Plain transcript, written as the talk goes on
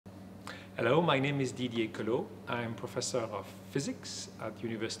Hello, my name is Didier Queloz. I'm professor of physics at the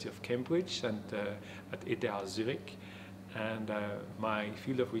University of Cambridge and at ETH Zurich. And my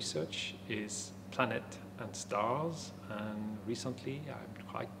field of research is planet and stars. And recently, I'm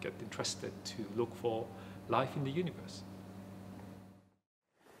quite interested to look for life in the universe.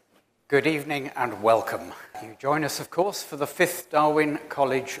 Good evening and welcome. You join us, of course, for the 5th Darwin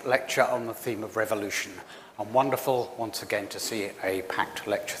College lecture on the theme of revolution. And wonderful, once again, to see a packed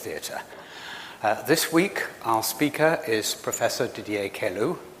lecture theatre. This week, our speaker is Professor Didier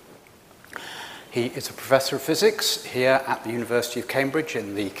Queloz. He is a professor of physics here at the University of Cambridge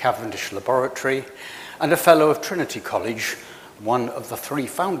in the Cavendish Laboratory and a fellow of Trinity College, one of the 3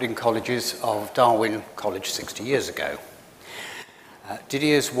 founding colleges of Darwin College 60 years ago.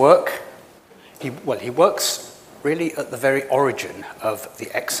 Didier's work, he works really at the very origin of the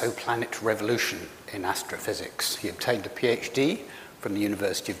exoplanet revolution in astrophysics. He obtained a PhD from the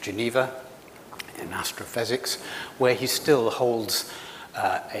University of Geneva in astrophysics, where he still holds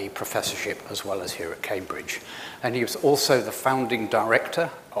a professorship as well as here at Cambridge. And he was also the founding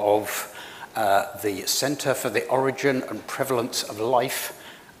director of the Center for the Origin and Prevalence of Life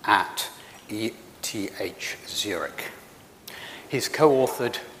at ETH Zurich. He's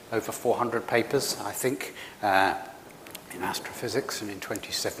co-authored over 400 papers, I think, in astrophysics, and in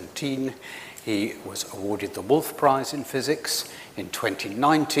 2017 he was awarded the Wolf Prize in Physics. In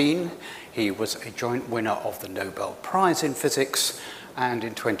 2019 he was a joint winner of the Nobel Prize in Physics, and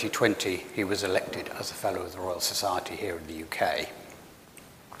in 2020 he was elected as a Fellow of the Royal Society here in the UK.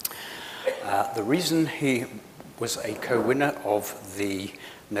 The reason he was a co-winner of the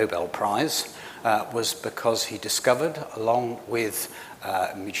Nobel Prize was because he discovered, along with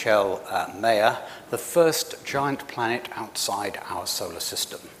Michel, the first giant planet outside our solar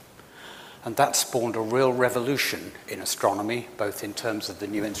system. And that spawned a real revolution in astronomy, both in terms of the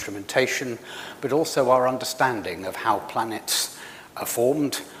new instrumentation, but also our understanding of how planets are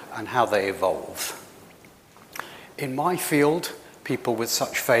formed and how they evolve. In my field, people with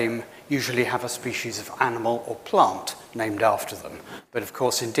such fame usually have a species of animal or plant named after them. But of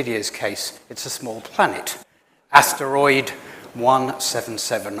course, in Didier's case, it's a small planet. Asteroid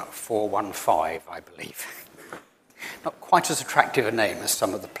 177415, I believe. Not quite as attractive a name as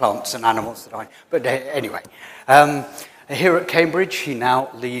some of the plants and animals that but anyway. Here at Cambridge, he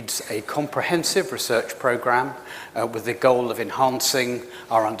now leads a comprehensive research program with the goal of enhancing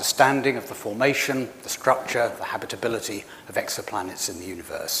our understanding of the formation, the structure, the habitability of exoplanets in the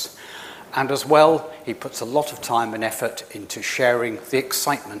universe. And as well, he puts a lot of time and effort into sharing the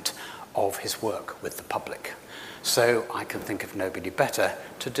excitement of his work with the public. So I can think of nobody better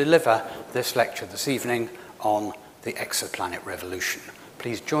to deliver this lecture this evening on the exoplanet revolution.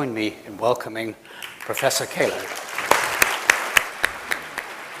 Please join me in welcoming Professor Queloz.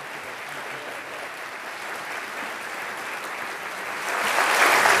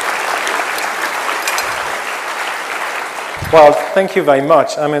 Well, thank you very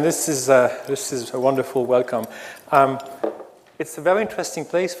much. I mean, this is a wonderful welcome. It's a very interesting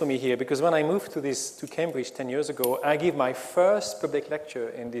place for me here because when I moved to Cambridge 10 years ago, I gave my first public lecture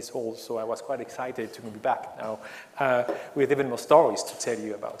in this hall, so I was quite excited to be back now with even more stories to tell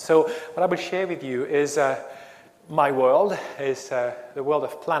you about. So what I will share with you is my world, is the world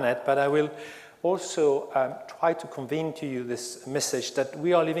of planet, but I will also try to convey to you this message that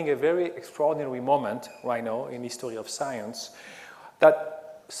we are living a very extraordinary moment right now in the history of science that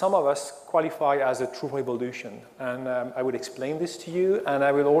some of us qualify as a true revolution. And I will explain this to you, and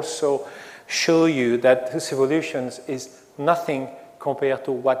I will also show you that this revolution is nothing compared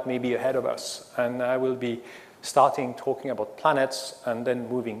to what may be ahead of us. And I will be starting talking about planets and then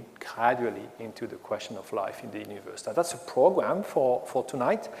moving gradually into the question of life in the universe. Now, that's a program for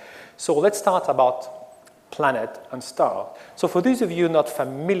tonight. So let's start about planet and star. So for those of you not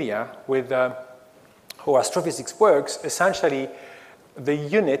familiar with how astrophysics works, essentially the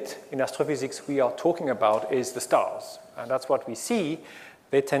unit in astrophysics we are talking about is the stars. And that's what we see.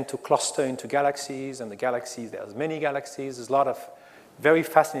 They tend to cluster into galaxies, and the galaxies, there's many galaxies. There's a lot of very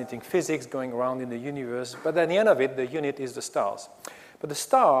fascinating physics going around in the universe, but at the end of it, the unit is the stars. But the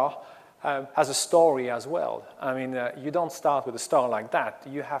star has a story as well. I mean, you don't start with a star like that.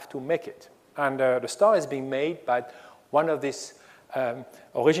 You have to make it. And the star is being made by one of these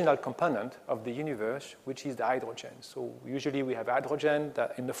original component of the universe, which is the hydrogen. So usually we have hydrogen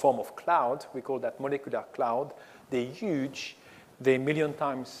that in the form of cloud. We call that molecular cloud. They're huge. They're 1 million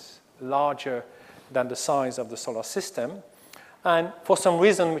times larger than the size of the solar system. And for some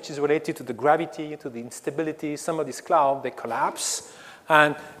reason, which is related to the gravity, to the instability, some of these clouds, they collapse.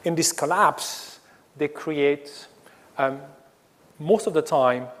 And in this collapse, they create most of the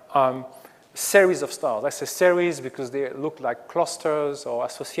time series of stars. I say series because they look like clusters or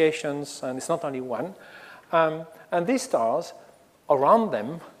associations, and it's not only one. And these stars, around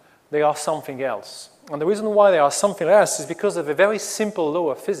them, they are something else. And the reason why they are something else is because of a very simple law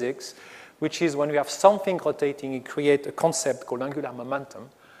of physics, which is when you have something rotating, you create a concept called angular momentum.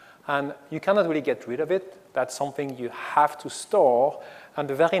 And you cannot really get rid of it. That's something you have to store. And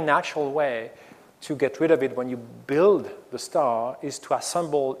the very natural way to get rid of it when you build the star is to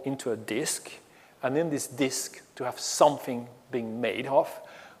assemble into a disk, and in this disk to have something being made of,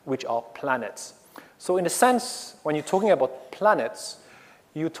 which are planets. So in a sense, when you're talking about planets,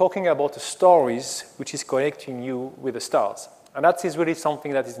 you're talking about the stories which is connecting you with the stars. And that is really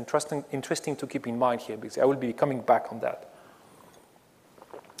something that is interesting to keep in mind here, because I will be coming back on that.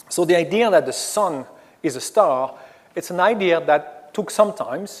 So the idea that the sun is a star, it's an idea that took some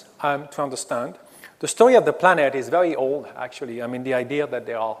time to understand. The story of the planet is very old, actually. I mean, the idea that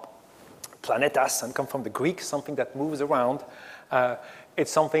there are planetas, and come from the Greek, something that moves around. It's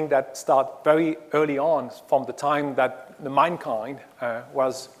something that started very early on, from the time that the mankind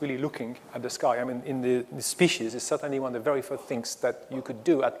was really looking at the sky. I mean, in the species, it's certainly one of the very first things that you could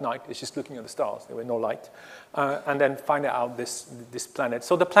do at night is just looking at the stars. There were no light. And then find out this planet.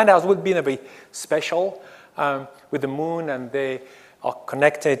 So the planets would be very special with the moon, and they are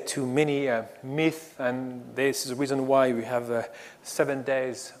connected to many myths, and this is the reason why we have 7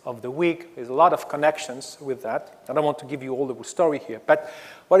 days of the week. There's a lot of connections with that. I don't want to give you all the story here, but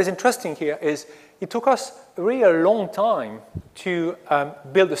what is interesting here is it took us really a long time to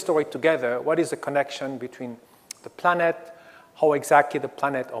build the story together. What is the connection between the planet, how exactly the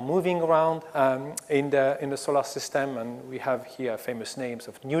planets are moving around in the solar system, and we have here famous names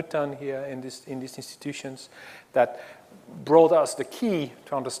of Newton here in these institutions that brought us the key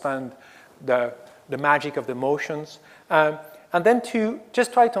to understand the magic of the motions, and then to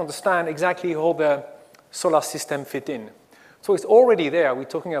just try to understand exactly how the solar system fit in. So it's already there. We're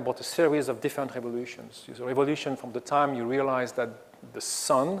talking about a series of different revolutions. It's a revolution from the time you realize that the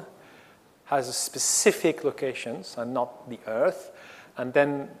sun has specific locations and not the Earth, and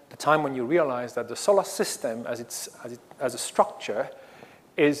then the time when you realize that the solar system as a structure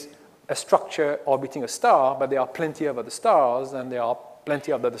is a structure orbiting a star, but there are plenty of other stars, and there are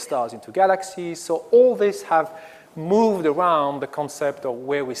plenty of other stars into galaxies. So all this have moved around the concept of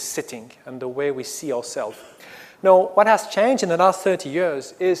where we're sitting and the way we see ourselves. Now, what has changed in the last 30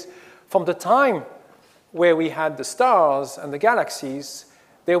 years is from the time where we had the stars and the galaxies,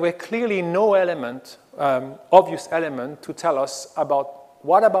 there were clearly no obvious element to tell us about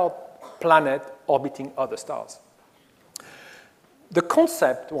what about planet orbiting other stars. The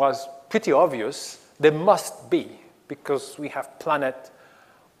concept was pretty obvious. There must be, because we have planet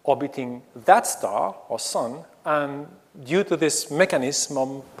orbiting that star or sun, and due to this mechanism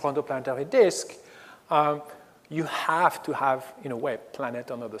of protoplanetary disk, you have to have, in a way,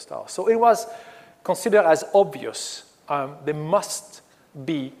 planet on other stars. So it was considered as obvious. There must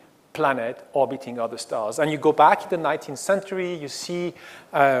be planet orbiting other stars. And you go back to the 19th century, you see,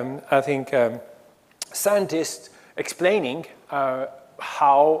 I think, scientists explaining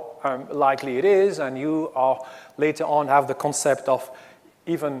how likely it is, and you are later on have the concept of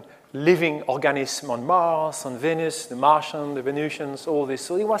even living organisms on Mars, on Venus, the Martians, the Venusians, all this.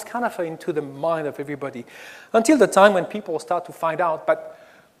 So it was kind of into the mind of everybody until the time when people start to find out, but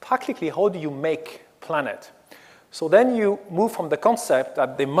practically, how do you make planet? So then you move from the concept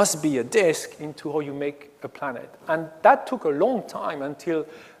that there must be a disk into how you make a planet. And that took a long time until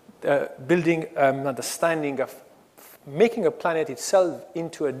building an understanding of making a planet itself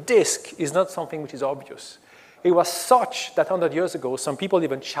into a disk is not something which is obvious. It was such that 100 years ago, some people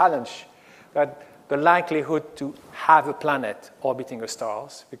even challenged that the likelihood to have a planet orbiting a star,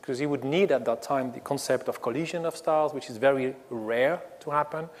 because you would need at that time the concept of collision of stars, which is very rare to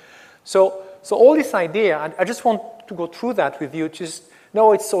happen. So all this idea, and I just want to go through that with you, just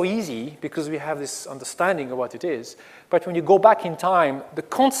know it's so easy because we have this understanding of what it is. But when you go back in time, the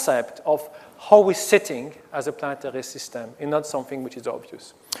concept of how we're sitting as a planetary system is not something which is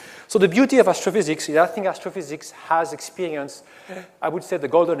obvious. So the beauty of astrophysics is I think astrophysics has experienced, I would say, the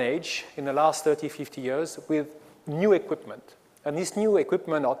golden age in the last 30, 50 years with new equipment. And these new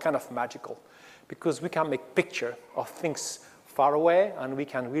equipment are kind of magical because we can make picture of things far away, and we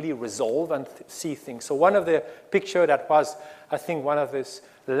can really resolve and see things. So one of the pictures that was, I think, one of this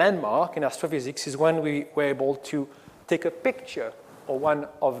landmark in astrophysics is when we were able to take a picture of one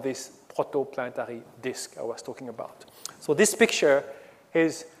of these protoplanetary disks I was talking about. So this picture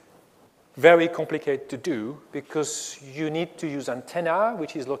is very complicated to do because you need to use antenna,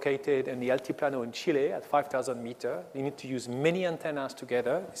 which is located in the Altiplano in Chile at 5,000 meters. You need to use many antennas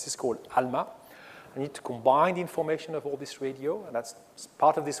together. This is called ALMA. You need to combine the information of all this radio, and that's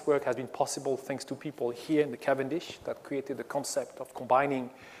part of this work has been possible thanks to people here in the Cavendish that created the concept of combining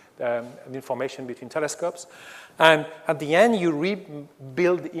the information between telescopes. And at the end, you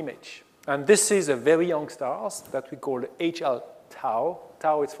rebuild the image. And this is a very young star that we call HL Tau.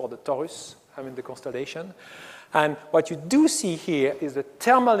 Tau is for the Taurus, the constellation. And what you do see here is the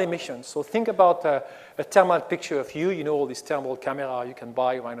thermal emission. So think about a thermal picture of you. You know all these thermal camera you can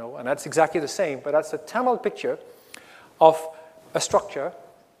buy right now, and that's exactly the same. But that's a thermal picture of a structure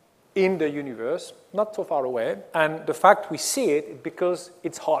in the universe, not so far away. And the fact we see it is because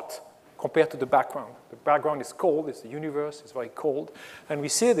it's hot compared to the background. The background is cold. It's the universe. It's very cold. And we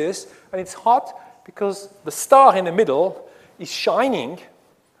see this, and it's hot because the star in the middle is shining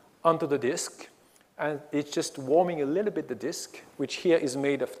onto the disk, and it's just warming a little bit the disk, which here is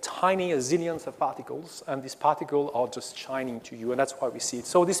made of tiny zillions of particles, and these particles are just shining to you, and that's why we see it.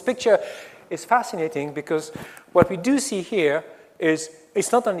 So this picture is fascinating because what we do see here is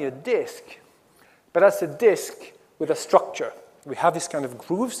it's not only a disk, but that's a disk with a structure. We have this kind of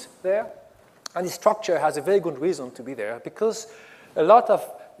grooves there, and this structure has a very good reason to be there because a lot of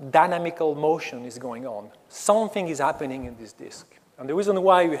dynamical motion is going on. Something is happening in this disk. And the reason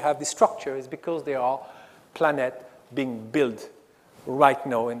why we have this structure is because there are planets being built right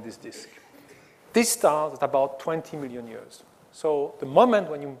now in this disk. This star is about 20 million years. So the moment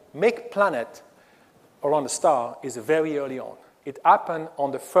when you make planet around a star is very early on. It happened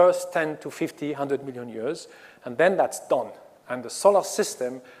on the first 10 to 50, 100 million years, and then that's done. And the solar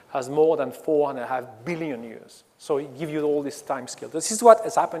system has more than 4.5 billion years. So it gives you all this time scale. This is what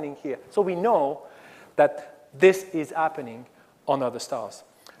is happening here. So we know that this is happening on other stars.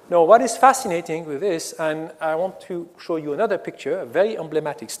 Now, what is fascinating with this, and I want to show you another picture, a very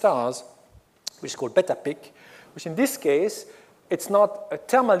emblematic star, which is called Beta Pic, which in this case, it's not a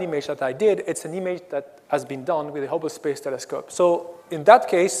thermal image that I did, it's an image that has been done with the Hubble Space Telescope. So in that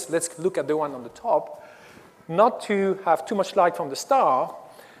case, let's look at the one on the top. Not to have too much light from the star,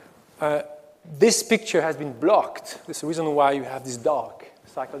 this picture has been blocked. This is the reason why you have this dark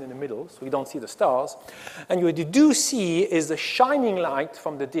cycle in the middle, so you don't see the stars. And what you do see is the shining light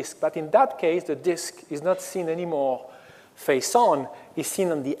from the disk. But in that case, the disk is not seen anymore face on, it's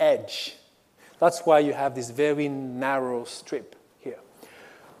seen on the edge. That's why you have this very narrow strip here.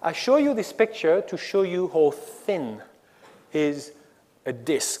 I show you this picture to show you how thin is a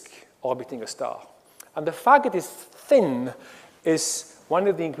disk orbiting a star. And the fact it is thin is one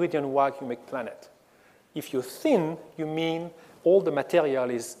of the ingredients why you make planet. If you're thin, you mean all the material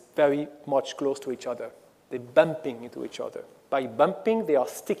is very much close to each other. They're bumping into each other. By bumping, they are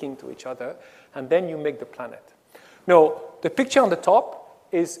sticking to each other, and then you make the planet. Now, the picture on the top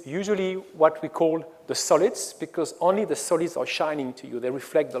is usually what we call the solids, because only the solids are shining to you. They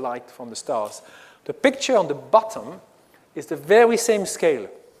reflect the light from the stars. The picture on the bottom is the very same scale,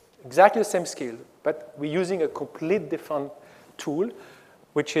 exactly the same scale, but we're using a completely different tool,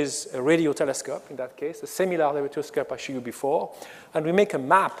 which is a radio telescope in that case, a similar radio telescope I showed you before, and we make a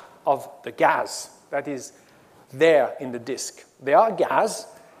map of the gas that is there in the disk. There are gas,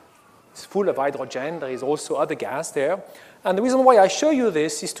 it's full of hydrogen, there is also other gas there, and the reason why I show you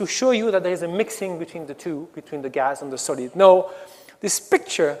this is to show you that there is a mixing between the two, between the gas and the solid. Now, this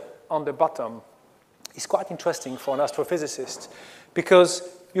picture on the bottom is quite interesting for an astrophysicist because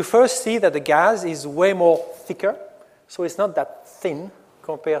you first see that the gas is way more thicker, so it's not that thin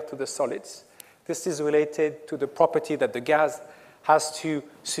compared to the solids. This is related to the property that the gas has to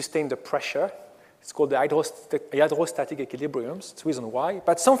sustain the pressure. It's called the hydrostatic equilibrium. That's the reason why.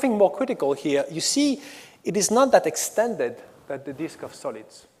 But something more critical here, you see it is not that extended that the disk of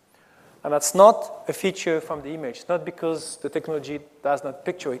solids. And that's not a feature from the image. It's not because the technology does not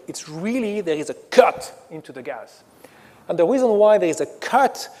picture it. It's really there is a cut into the gas. And the reason why there is a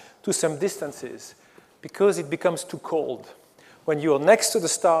cut to some distances, because it becomes too cold. When you're next to the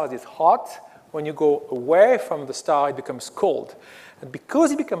star, it's hot. When you go away from the star, it becomes cold. And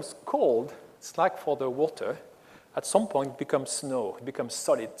because it becomes cold, it's like for the water, at some point it becomes snow, it becomes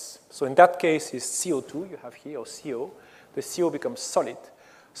solids. So in that case, it's CO2 you have here, or CO. The CO becomes solid.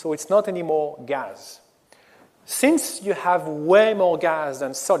 So it's not anymore gas. Since you have way more gas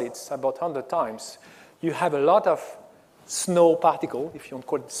than solids, about 100 times, you have a lot of snow particle, if you don't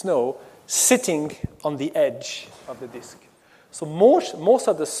call it snow, sitting on the edge of the disk. So most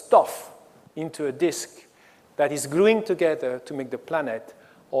of the stuff into a disk that is gluing together to make the planet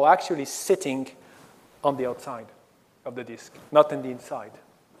are actually sitting on the outside of the disk, not on the inside.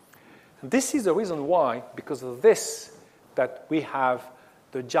 And this is the reason why, because of this, that we have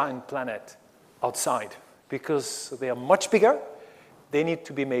the giant planet outside, because they are much bigger, they need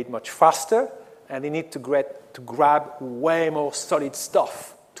to be made much faster, and they need to grab way more solid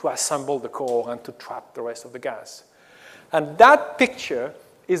stuff to assemble the core and to trap the rest of the gas. And that picture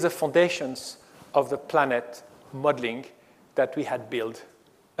is the foundations of the planet modeling that we had built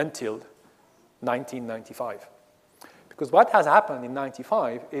until 1995. Because what has happened in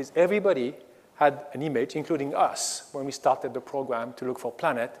 1995 is everybody had an image, including us, when we started the program to look for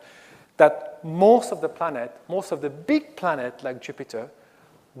planet, that most of the big planet like Jupiter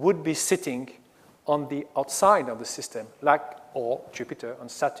would be sitting on the outside of the system, or Jupiter and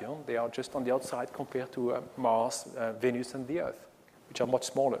Saturn. They are just on the outside compared to Mars, Venus, and the Earth, which are much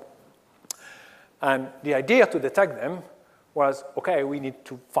smaller. And the idea to detect them was, okay, we need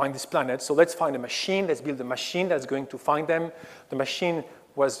to find this planet, so let's find a machine, let's build a machine that's going to find them. The machine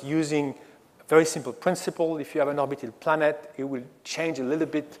was using a very simple principle. If you have an orbital planet, it will change a little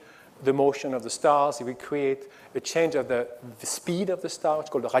bit the motion of the stars. It will create a change of the speed of the star, it's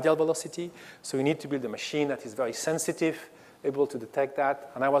called the radial velocity. So you need to build a machine that is very sensitive, able to detect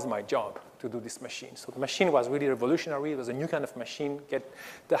that, and that was my job, to do this machine. So the machine was really revolutionary. It was a new kind of machine that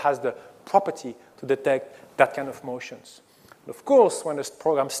has the property to detect that kind of motions. Of course, when this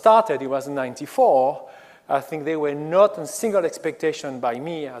program started, it was in 1994, I think there were not a single expectation by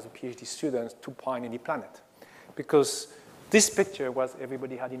me as a PhD student to find any planet, because this picture was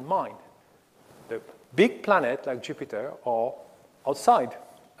everybody had in mind. The big planet like Jupiter are outside,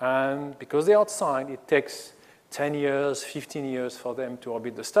 and because they're outside, it takes 10 years, 15 years for them to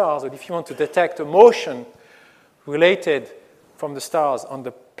orbit the stars. But if you want to detect a motion related from the stars on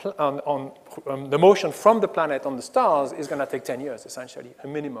the motion from the planet on the stars, is going to take 10 years, essentially, a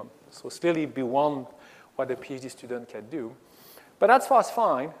minimum. So it's really beyond what a PhD student can do. But that was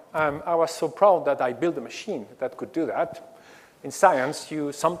fine. I was so proud that I built a machine that could do that. In science,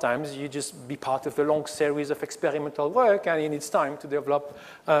 sometimes you just be part of the long series of experimental work, and it needs time to develop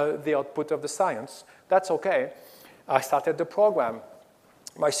the output of the science. That's okay. I started the program.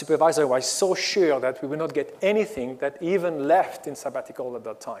 My supervisor was so sure that we would not get anything that even left in sabbatical at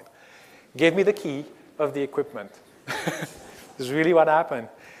that time. Gave me the key of the equipment. It's really what happened.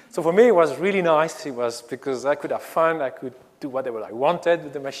 So for me, it was really nice. It was because I could have fun. I could do whatever I wanted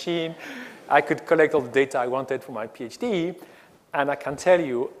with the machine. I could collect all the data I wanted for my PhD. And I can tell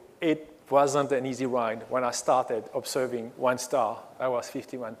you, it wasn't an easy ride when I started observing one star. That was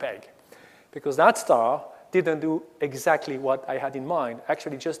 51 Peg. Because that star didn't do exactly what I had in mind,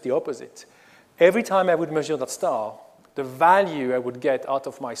 actually just the opposite. Every time I would measure that star, the value I would get out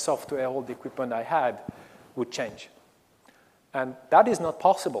of my software, all the equipment I had, would change. And that is not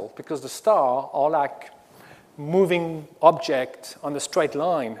possible, because the stars are like moving objects on a straight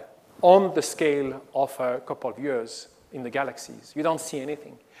line on the scale of a couple of years in the galaxies. You don't see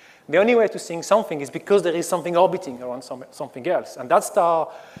anything. The only way to see something is because there is something orbiting around something else. And that star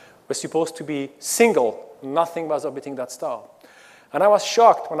was supposed to be single. Nothing was orbiting that star. And I was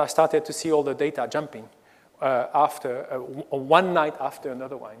shocked when I started to see all the data jumping one night after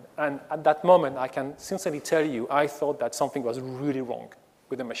another one. And at that moment, I can sincerely tell you, I thought that something was really wrong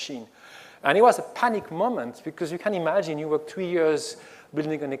with the machine. And it was a panic moment, because you can imagine you work 3 years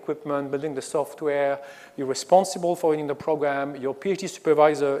building an equipment, building the software, you're responsible for it in the program, your PhD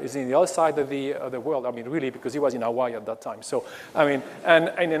supervisor is in the other side of the world, I mean, really, because he was in Hawaii at that time. So, I mean,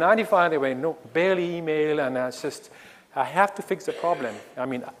 and in 95, there were barely email, and I have to fix the problem. I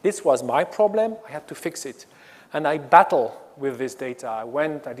mean, this was my problem, I had to fix it. And I battled with this data.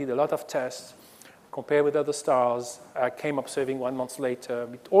 I did a lot of tests, compared with other stars. I came observing 1 month later.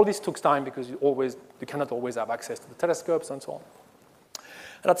 All this took time, because you cannot always have access to the telescopes and so on.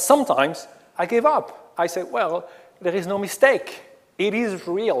 And sometimes I gave up. I said, well, there is no mistake. It is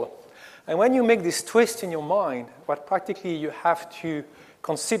real. And when you make this twist in your mind, what practically you have to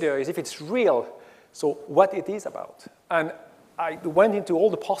consider is if it's real, so what it is about. And I went into all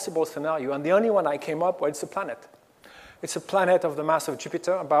the possible scenarios, and the only one I came up with, it's a planet. It's a planet of the mass of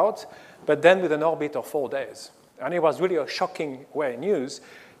Jupiter, but then with an orbit of 4 days. And it was really a shocking news.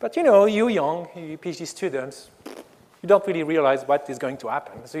 But you're young, you PhD students, you don't really realize what is going to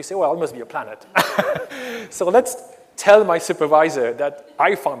happen. So you say, well, it must be a planet. So let's tell my supervisor that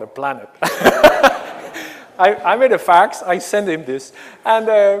I found a planet. I made a fax, I sent him this,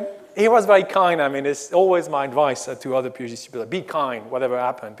 and he was very kind. I mean, it's always my advice to other PhD students, be kind, whatever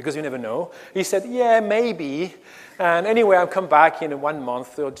happened, because you never know. He said, yeah, maybe. And anyway, I'll come back in 1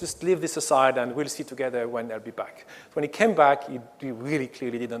 month, so just leave this aside and we'll see together when I'll be back. When he came back, he really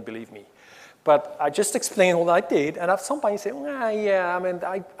clearly didn't believe me. But I just explained what I did, and at some point you say, well, yeah, I mean,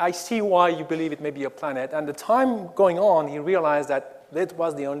 I see why you believe it may be a planet. And the time going on, he realized that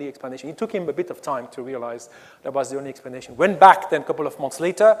was the only explanation. It took him a bit of time to realize that was the only explanation. Went back then a couple of months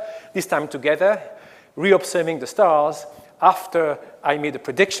later, this time together, re-observing the stars. After I made a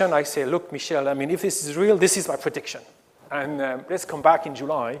prediction, I say, look, Michel, I mean, if this is real, this is my prediction. And let's come back in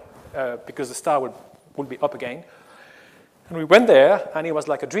July, because the star will be up again. And we went there, and it was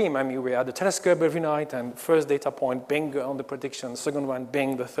like a dream. I mean, we had the telescope every night, and first data point, bing, on the prediction, second one,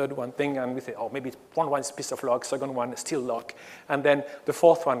 bing, the third one, bing, and we say, oh, maybe one is a piece of luck, second one is still luck. And then the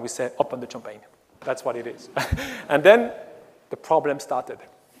fourth one, we say, open the champagne. That's what it is. And then the problem started.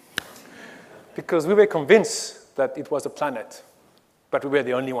 Because we were convinced that it was a planet, but we were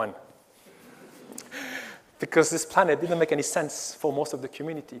the only one. Because this planet didn't make any sense for most of the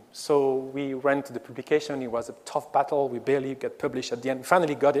community. So we ran to the publication. It was a tough battle. We barely got published at the end. We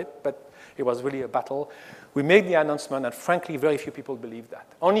finally got it, but it was really a battle. We made the announcement, and frankly, very few people believed that.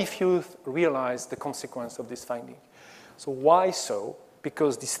 Only few realized the consequence of this finding. So why so?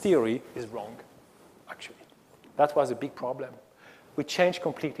 Because this theory is wrong, actually. That was a big problem. We changed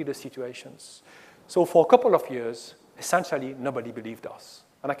completely the situations. So for a couple of years, essentially, nobody believed us.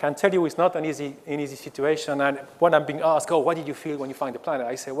 And I can tell you it's not an easy situation. And when I'm being asked, oh, what did you feel when you find the planet?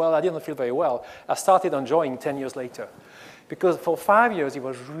 I say, well, I didn't feel very well. I started enjoying 10 years later. Because for 5 years, it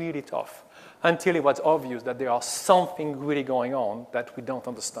was really tough until it was obvious that there are something really going on that we don't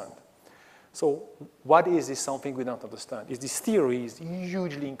understand. So what is this something we don't understand? Is this theory is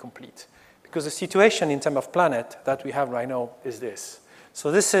hugely incomplete. Because the situation in terms of planet that we have right now is this. So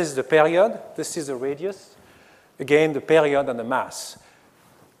this is the period. This is the radius. Again, the period and the mass.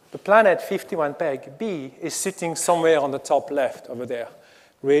 The planet 51 peg B is sitting somewhere on the top left over there.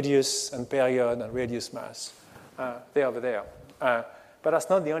 Radius and period and radius mass. They're over there. But that's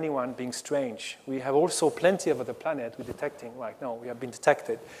not the only one being strange. We have also plenty of other planets we're detecting right now. We have been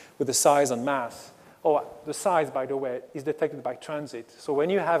detected with the size and mass. Oh, the size, by the way, is detected by transit. So when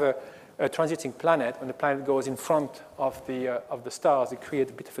you have a transiting planet, when the planet goes in front of the stars, it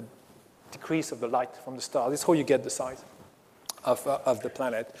creates a bit of a decrease of the light from the stars. This is how you get the size of the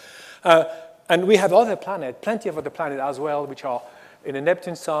planet. And we have other planets, plenty of other planets as well, which are in a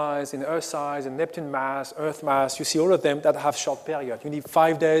Neptune size, in Earth size, in Neptune mass, Earth mass. You see all of them that have short period. You need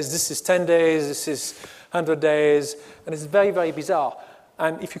 5 days. This is 10 days. This is 100 days. And it's very, very bizarre.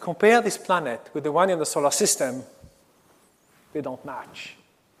 And if you compare this planet with the one in the solar system, they don't match.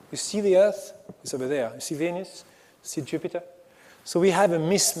 You see the Earth? It's over there. You see Venus? You see Jupiter? So we have a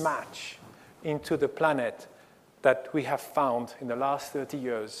mismatch into the planet that we have found in the last 30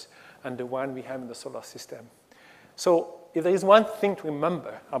 years and the one we have in the solar system. So if there is one thing to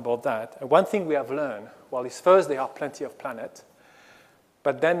remember about that, and one thing we have learned, well, is first there are plenty of planets,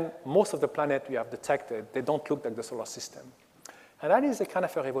 but then most of the planets we have detected, they don't look like the solar system. And that is a kind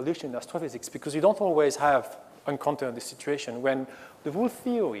of a revolution in astrophysics because you don't always have encountered this situation when the whole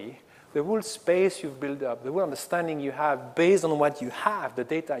theory, the whole space you've built up, the whole understanding you have based on what you have, the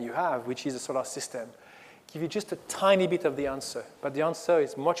data you have, which is the solar system, give you just a tiny bit of the answer, but the answer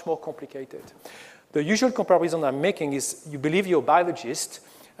is much more complicated. The usual comparison I'm making is you believe you're a biologist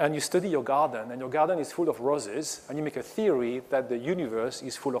and you study your garden, and your garden is full of roses, and you make a theory that the universe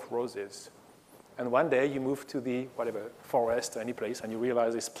is full of roses. And one day you move to the, whatever, forest or any place, and you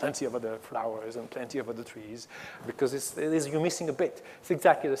realize there's plenty of other flowers and plenty of other trees, because you're missing a bit. It's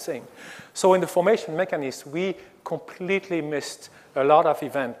exactly the same. So in the formation mechanism, we completely missed a lot of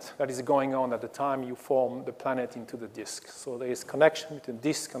event that is going on at the time you form the planet into the disk. So there is connection between the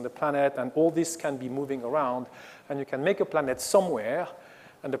disk and the planet, and all this can be moving around, and you can make a planet somewhere,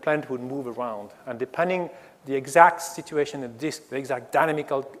 and the planet would move around. And depending the exact situation in the disk, the exact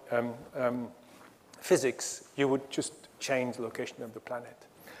dynamical physics, you would just change the location of the planet.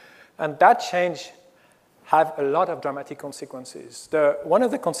 And that change have a lot of dramatic consequences. One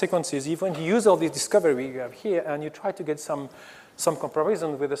of the consequences, even you use all this discovery you have here, and you try to get some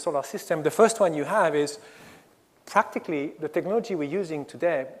comparison with the solar system, the first one you have is practically the technology we're using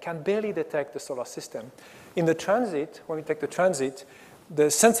today can barely detect the solar system. In the transit, when we take the transit,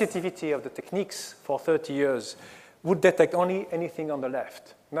 the sensitivity of the techniques for 30 years would detect only anything on the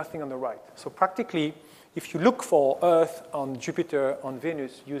left, nothing on the right. So practically, if you look for Earth on Jupiter, on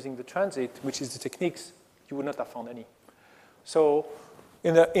Venus, using the transit, which is the techniques, you would not have found any. So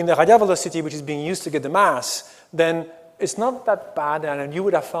in the radial velocity, which is being used to get the mass, then it's not that bad, and you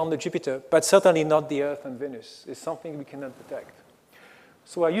would have found the Jupiter, but certainly not the Earth and Venus. It's something we cannot detect.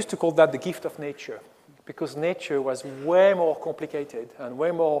 So I used to call that the gift of nature, because nature was way more complicated and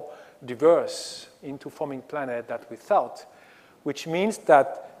way more diverse into forming planet that we thought, which means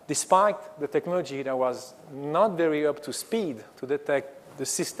that despite the technology that was not very up to speed to detect the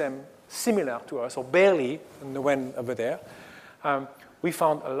system similar to us, or barely went over there, we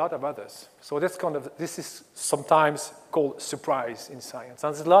found a lot of others. So this is sometimes called surprise in science.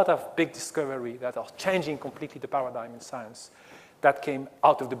 And there's a lot of big discoveries that are changing completely the paradigm in science that came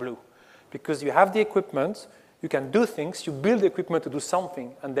out of the blue. Because you have the equipment, you can do things, you build the equipment to do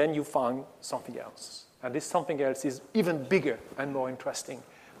something, and then you find something else. And this something else is even bigger and more interesting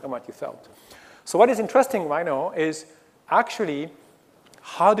than what you thought. So what is interesting right now is actually,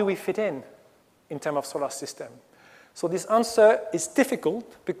 how do we fit in terms of solar system? So this answer is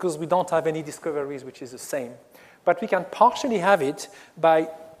difficult because we don't have any discoveries which is the same. But we can partially have it by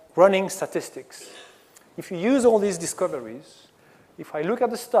running statistics. If you use all these discoveries, if I look at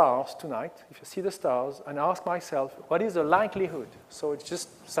the stars tonight, if I see the stars, and ask myself, what is the likelihood, so it's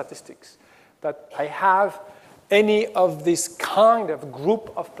just statistics, that I have any of this kind of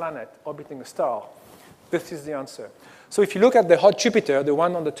group of planets orbiting a star, this is the answer. So if you look at the hot Jupiter, the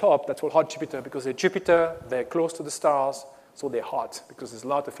one on the top, that's called hot Jupiter because they're Jupiter, they're close to the stars, so they're hot because there's a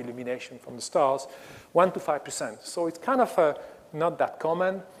lot of illumination from the stars, 1 to 5%. So it's kind of not that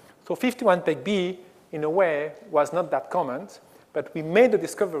common. So 51 Peg-B, in a way, was not that common, but we made the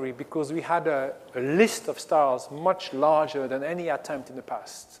discovery because we had a list of stars much larger than any attempt in the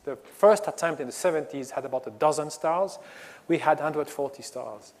past. The first attempt in the 70s had about a dozen stars. We had 140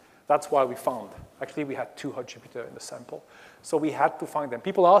 stars. That's why we found. Actually, we had 2 hot Jupiter in the sample. So we had to find them.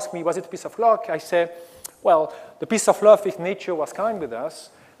 People ask me, was it a piece of luck? I say, well, the piece of luck if nature was kind with us,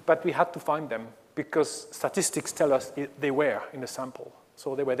 but we had to find them because statistics tell us they were in the sample.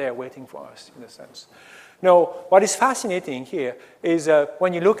 So they were there waiting for us, in a sense. Now, what is fascinating here is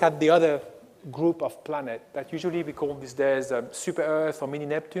when you look at the other group of planets that usually we call these days super Earth or mini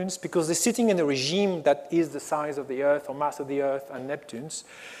Neptunes because they're sitting in a regime that is the size of the Earth or mass of the Earth and Neptunes.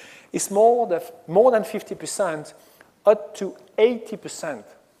 It's more than 50% up to 80%.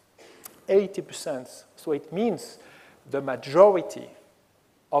 80%. So it means the majority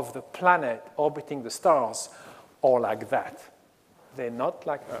of the planet orbiting the stars are like that. They're not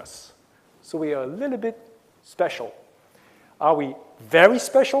like us. So we are a little bit special. Are we very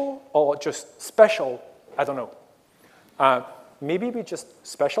special or just special? I don't know. Maybe we're just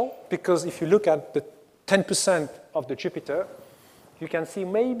special because if you look at the 10% of the Jupiter, you can see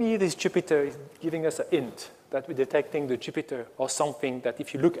maybe this Jupiter is giving us a hint that we're detecting the Jupiter or something that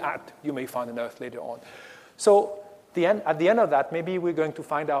if you look at, you may find an Earth later on. So at the end of that, maybe we're going to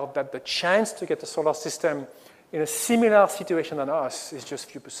find out that the chance to get a solar system in a similar situation than us is just a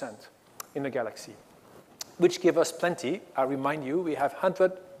few percent in the galaxy, which give us plenty. I remind you, we have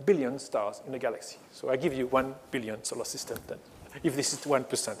 100 billion stars in the galaxy. So I give you 1 billion solar system then, if this is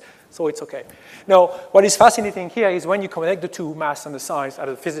 1%. So it's okay. Now, what is fascinating here is when you connect the two, mass and the size, as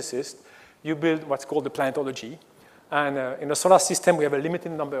a physicist, you build what's called the planetology. And in the solar system, we have a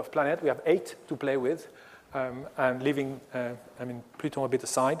limited number of planets. We have 8 to play with. And leaving, Pluto a bit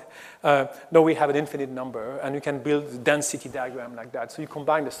aside. Now we have an infinite number, and you can build a density diagram like that. So you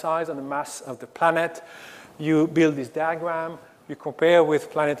combine the size and the mass of the planet, you build this diagram, you compare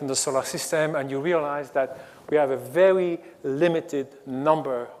with planets in the solar system, and you realize that we have a very limited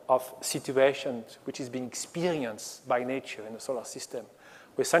number of situations which is being experienced by nature in the solar system.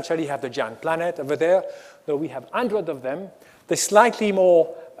 We essentially have the giant planet over there, though we have 100 of them. They're slightly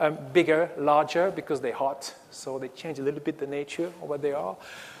more bigger, larger, because they're hot, so they change a little bit the nature of what they are.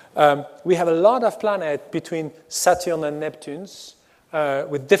 We have a lot of planets between Saturn and Neptune's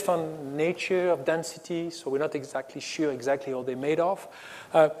with different nature of density, so we're not exactly sure exactly how they're made of.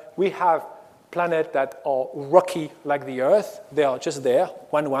 We have planets that are rocky like the Earth. They are just there,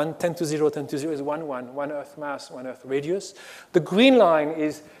 1, 1, 10 to 0, 10 to 0 is 1, 1, 1 Earth mass, 1 Earth radius. The green line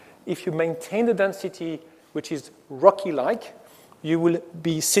is if you maintain the density which is rocky-like, you will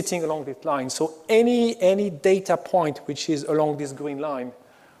be sitting along this line. So any data point which is along this green line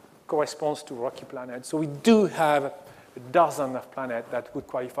corresponds to rocky planets. So we do have a dozen of planets that would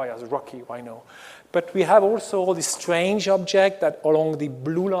qualify as rocky right now. But we have also this strange object that along the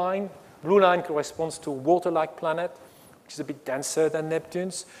blue line. Blue line corresponds to water-like planet, which is a bit denser than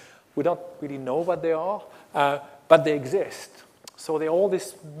Neptune's. We don't really know what they are, but they exist. So they're all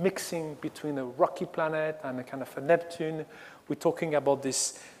this mixing between a rocky planet and a kind of a Neptune. We're talking about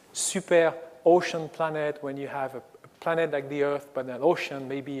this super ocean planet when you have a planet like the Earth, but an ocean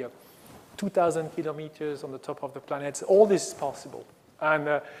maybe 2,000 kilometers on the top of the planet. So all this is possible.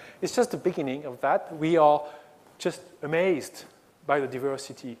 And it's just the beginning of that. We are just amazed by the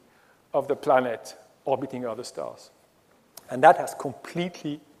diversity of the planet orbiting other stars. And that has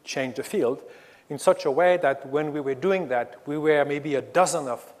completely changed the field in such a way that when we were doing that, we were maybe a dozen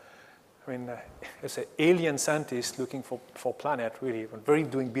of I mean, it's an alien scientist looking for planet, really, very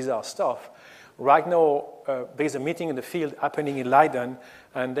doing bizarre stuff. Right now, there's a meeting in the field happening in Leiden,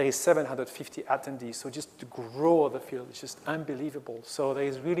 and there is 750 attendees. So just to grow the field is just unbelievable. So there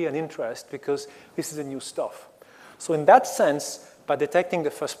is really an interest because this is a new stuff. So in that sense, by detecting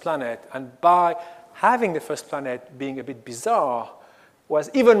the first planet and by having the first planet being a bit bizarre was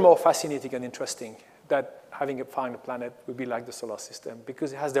even more fascinating and interesting that having find a planet would be like the solar system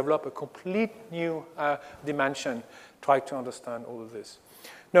because it has developed a complete new dimension trying to understand all of this.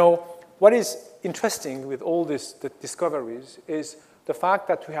 Now, what is interesting with all the discoveries is the fact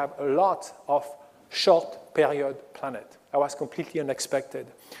that we have a lot of short period planets. That was completely unexpected.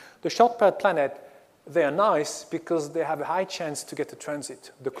 The short period planet, they are nice because they have a high chance to get a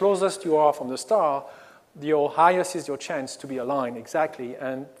transit. The closest you are from the star, the highest is your chance to be aligned exactly,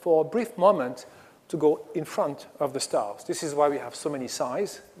 and for a brief moment to go in front of the stars. This is why we have so many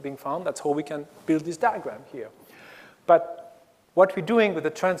size being found. That's how we can build this diagram here. But what we're doing with the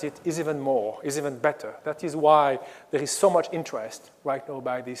transit is even more, is even better. That is why there is so much interest right now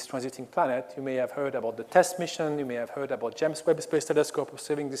by this transiting planet. You may have heard about the TESS mission. You may have heard about James Webb Space Telescope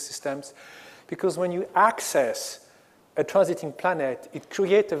observing these systems. Because when you access a transiting planet, it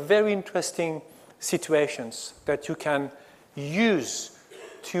creates a very interesting situations that you can use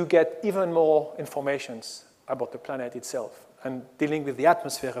to get even more information about the planet itself and dealing with the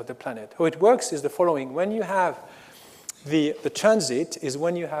atmosphere of the planet. How it works is the following. When you have the transit is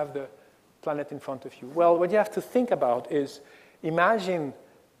when you have the planet in front of you. Well, what you have to think about is imagine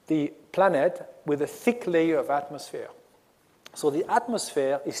the planet with a thick layer of atmosphere. So the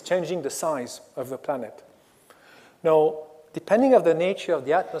atmosphere is changing the size of the planet. Now, depending on the nature of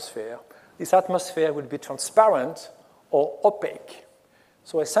the atmosphere, this atmosphere will be transparent or opaque.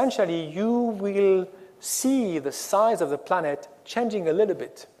 So essentially, you will see the size of the planet changing a little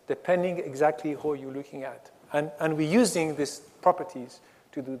bit, depending exactly who you're looking at. And we're using these properties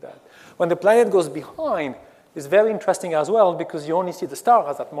to do that. When the planet goes behind, it's very interesting as well because you only see the star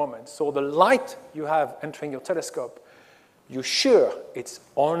at that moment. So the light you have entering your telescope, you're sure it's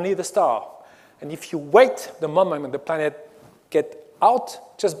only the star. And if you wait the moment when the planet gets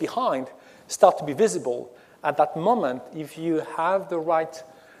out just behind, start to be visible, at that moment, if you have the right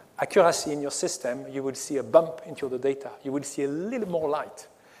accuracy in your system, you will see a bump into the data. You will see a little more light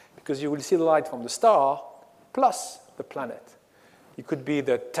because you will see the light from the star plus the planet. It could be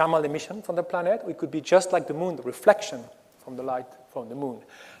the thermal emission from the planet, or it could be just like the moon, the reflection from the light from the moon.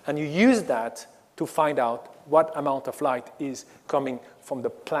 And you use that to find out what amount of light is coming from the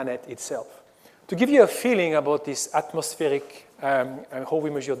planet itself. To give you a feeling about this atmospheric and how we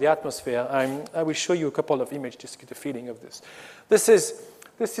measure the atmosphere, I will show you a couple of images just to get a feeling of this. This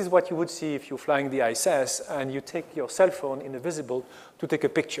is what you would see if you're flying the ISS and you take your cell phone in the visible to take a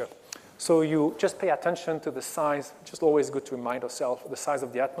picture. So you just pay attention to the size, just always good to remind ourselves the size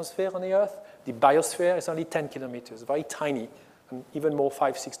of the atmosphere on the Earth. The biosphere is only 10 kilometers, very tiny, and even more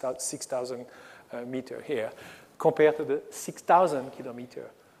 6,000 meter here, compared to the 6,000 kilometer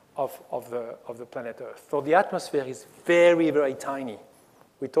of the planet Earth. So the atmosphere is very, very tiny.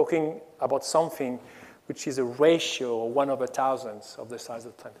 We're talking about something which is a ratio, 1/1000 of the size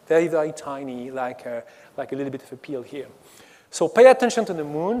of the planet. Very, very tiny, like a little bit of a peel here. So pay attention to the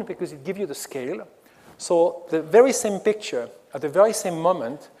moon because it gives you the scale. So the very same picture at the very same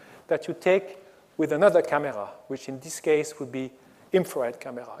moment that you take with another camera, which in this case would be infrared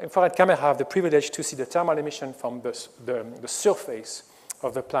camera. Infrared camera have the privilege to see the thermal emission from the surface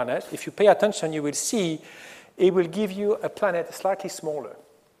of the planet. If you pay attention, you will see it will give you a planet slightly smaller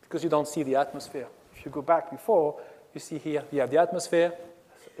because you don't see the atmosphere. If you go back before, you see here, you have the atmosphere,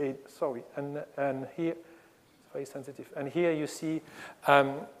 and here, very sensitive. And here you see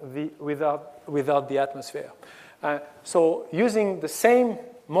without the atmosphere. So using the same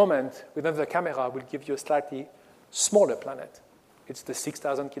moment with another camera will give you a slightly smaller planet. It's the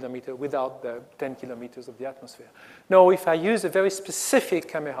 6,000 kilometer without the 10 kilometers of the atmosphere. Now, if I use a very specific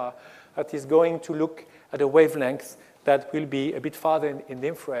camera that is going to look at a wavelength that will be a bit farther in the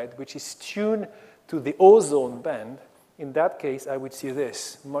infrared, which is tuned to the ozone band, in that case, I would see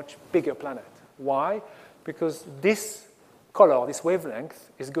this much bigger planet. Why? Because this color, this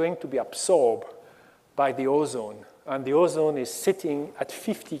wavelength, is going to be absorbed by the ozone. And the ozone is sitting at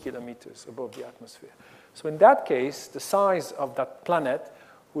 50 kilometers above the atmosphere. So in that case, the size of that planet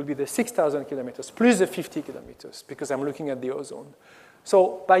will be the 6,000 kilometers plus the 50 kilometers because I'm looking at the ozone.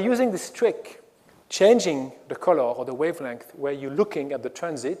 So by using this trick, changing the color or the wavelength where you're looking at the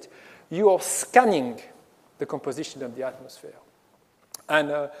transit, you are scanning the composition of the atmosphere.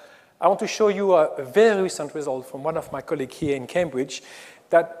 And I want to show you a very recent result from one of my colleagues here in Cambridge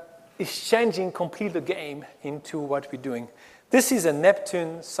that is changing completely the game into what we're doing. This is a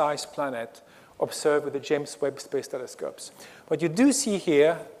Neptune-sized planet observed with the James Webb Space Telescopes. What you do see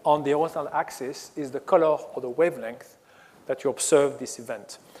here on the horizontal axis is the color or the wavelength that you observe this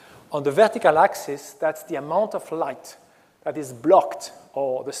event. On the vertical axis, that's the amount of light that is blocked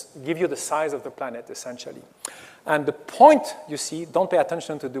or give you the size of the planet, essentially. And the point you see, don't pay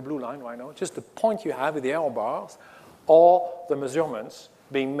attention to the blue line right now, just the point you have with the arrow bars or the measurements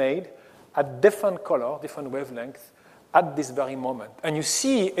being made at different color, different wavelength at this very moment. And you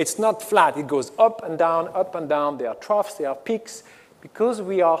see it's not flat. It goes up and down, up and down. There are troughs, there are peaks, because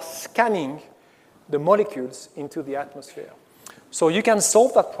we are scanning the molecules into the atmosphere. So you can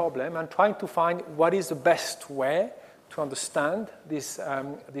solve that problem and try to find what is the best way to understand this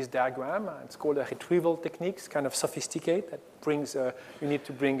diagram. It's called a retrieval technique. It's kind of sophisticated. That brings, you need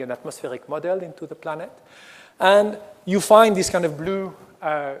to bring an atmospheric model into the planet. And you find this kind of blue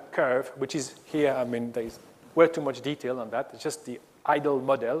curve, which is here. I mean, there's way too much detail on that. It's just the ideal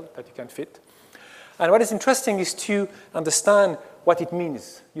model that you can fit. And what is interesting is to understand what it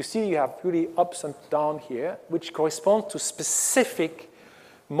means. You see you have really ups and downs here, which correspond to specific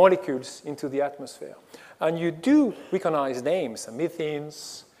molecules into the atmosphere. And you do recognize names,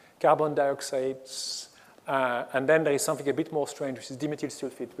 methanes, carbon dioxides, and then there is something a bit more strange, which is dimethyl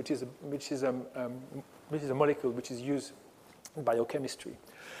sulfate, which is a molecule which is used in biochemistry.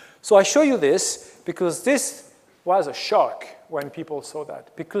 So I show you this because this was a shock when people saw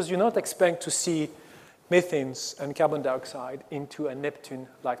that, because you not expect to see methanes and carbon dioxide into a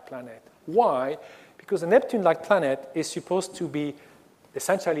Neptune-like planet. Why? Because a Neptune-like planet is supposed to be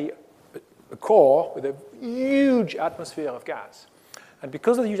essentially a core with a huge atmosphere of gas. And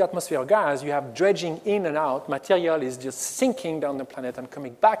because of the huge atmosphere of gas, you have dredging in and out. Material is just sinking down the planet and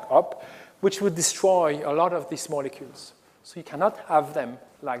coming back up, which would destroy a lot of these molecules. So you cannot have them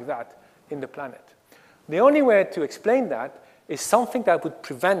like that in the planet. The only way to explain that is something that would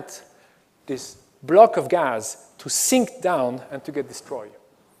prevent this block of gas to sink down and to get destroyed.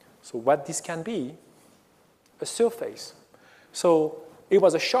 So what this can be? A surface. So it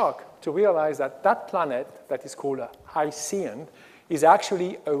was a shock to realize that that planet that is called a Hycean is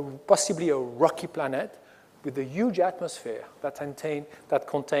actually possibly a rocky planet with a huge atmosphere that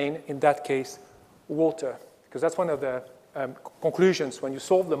contain, in that case, water. Because that's one of the conclusions. When you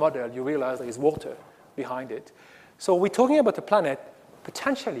solve the model, you realize there is water behind it. So we're talking about a planet,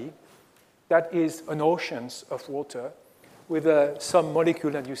 potentially, that is an ocean of water with some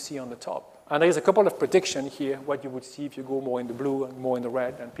molecule that you see on the top. And there is a couple of predictions here, what you would see if you go more in the blue and more in the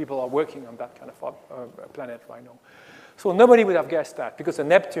red, and people are working on that kind of planet right now. So nobody would have guessed that, because a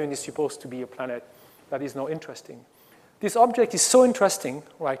Neptune is supposed to be a planet that is now interesting. This object is so interesting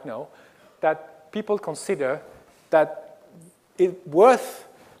right now that people consider that it's worth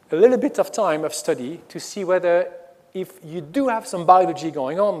a little bit of time of study to see whether if you do have some biology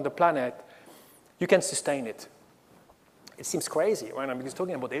going on the planet, you can sustain it. It seems crazy, right? Because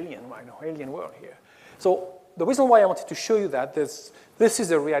talking about alien right now, alien world here. So the reason why I wanted to show you that this is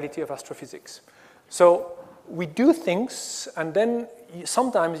the reality of astrophysics. So we do things, and then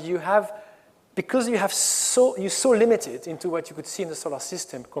sometimes you have, because you're so limited into what you could see in the solar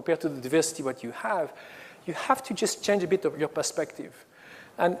system compared to the diversity what you have to just change a bit of your perspective.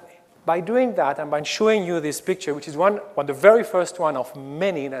 And by doing that, and by showing you this picture, which is the very first one of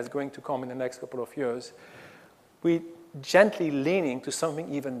many that's going to come in the next couple of years, we're gently leaning to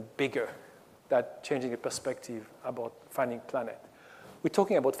something even bigger, that changing a perspective about finding planet. We're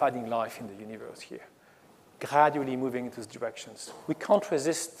talking about finding life in the universe here, gradually moving into these directions. We can't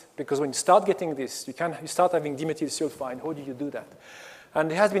resist, because when you start getting this, you start having dimethyl sulfide. How do you do that? And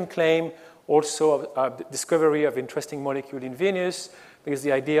there has been claim also of the discovery of interesting molecule in Venus. There is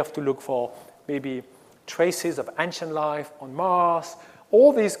the idea to look for maybe traces of ancient life on Mars.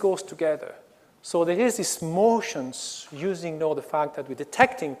 All this goes together. So there is these motions using now the fact that we're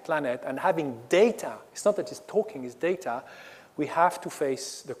detecting planet and having data. It's not that it's talking, it's data. We have to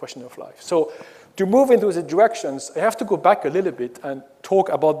face the question of life. So to move into the directions, I have to go back a little bit and talk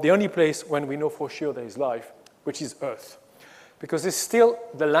about the only place when we know for sure there is life, which is Earth. Because it's still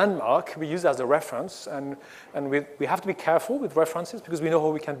the landmark we use as a reference, and we have to be careful with references because we know how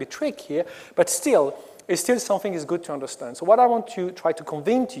we can be tricked here, but still, it's still something is good to understand. So what I want to try to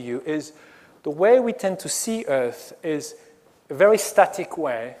convey to you is the way we tend to see Earth is a very static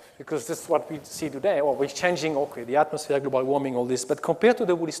way, because this is what we see today. Well, we're changing, okay, the atmosphere, global warming, all this, but compared to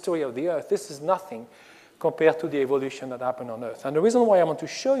the whole history of the Earth, this is nothing compared to the evolution that happened on Earth. And the reason why I want to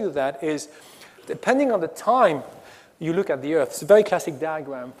show you that is, depending on the time you look at the Earth, it's a very classic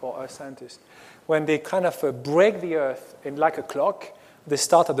diagram for Earth scientists. When they kind of break the Earth in like a clock, They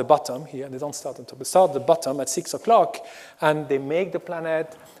start at the bottom here. They don't start at the top. They start at the bottom at 6 o'clock, and they make the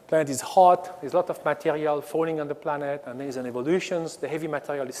planet. The planet is hot. There's a lot of material falling on the planet, and there's an evolution. The heavy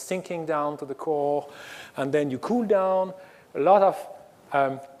material is sinking down to the core, and then you cool down. A lot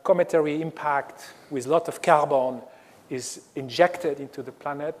of cometary impact with a lot of carbon is injected into the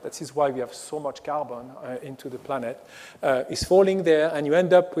planet. That is why we have so much carbon into the planet. Is falling there, and you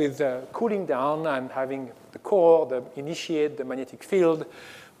end up with cooling down and having the core initiate the magnetic field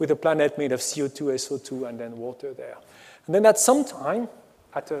with a planet made of CO2, SO2, and then water there. And then at some time,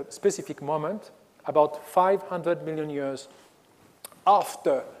 at a specific moment, about 500 million years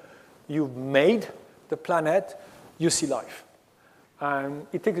after you've made the planet, you see life. And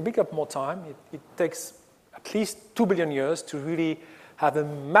it takes a bit more time. It takes at least 2 billion years to really have a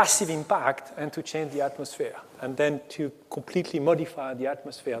massive impact and to change the atmosphere, and then to completely modify the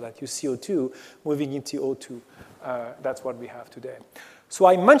atmosphere that you CO2 moving into O2. That's what we have today. So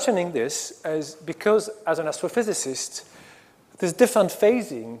I'm mentioning this because as an astrophysicist, this different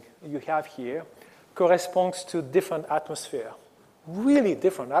phasing you have here corresponds to different atmosphere, really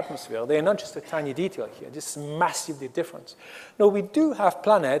different atmosphere. They're not just a tiny detail here, this is massively different. Now, we do have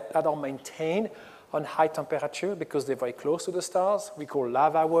planets that are maintained on high temperature because they're very close to the stars. We call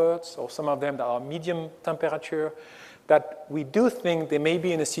lava worlds, or some of them that are medium temperature, that we do think they may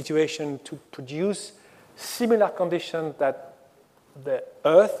be in a situation to produce similar conditions that the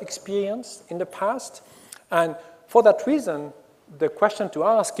Earth experienced in the past. And for that reason, the question to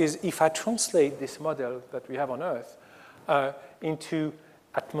ask is, if I translate this model that we have on Earth into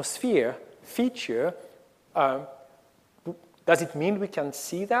atmosphere feature, does it mean we can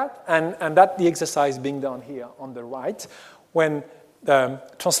see that? And that's the exercise being done here on the right, when the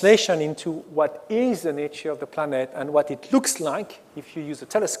translation into what is the nature of the planet and what it looks like if you use a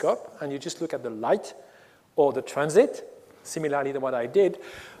telescope and you just look at the light or the transit, similarly to what I did,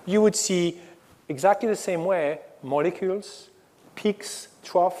 you would see exactly the same way molecules, peaks,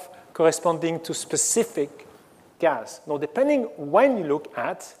 trough, corresponding to specific gas. Now, depending when you look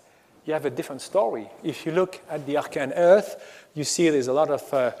at, you have a different story. If you look at the Archean Earth, you see there's a lot of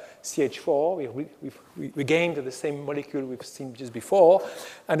CH4. We gained the same molecule we've seen just before.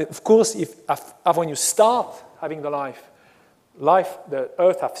 And of course, when you start having the life, the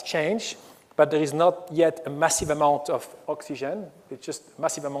Earth has changed, but there is not yet a massive amount of oxygen. It's just a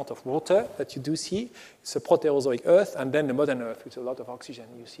massive amount of water that you do see. It's a Proterozoic Earth, and then the modern Earth, with a lot of oxygen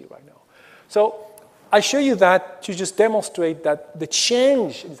you see right now. So I show you that to just demonstrate that the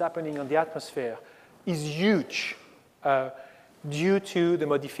change is happening on the atmosphere is huge due to the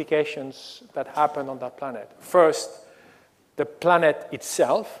modifications that happen on that planet. First, the planet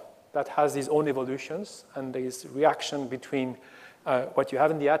itself that has its own evolutions, and there is reaction between what you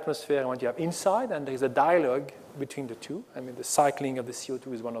have in the atmosphere and what you have inside, and there is a dialogue between the two. I mean, the cycling of the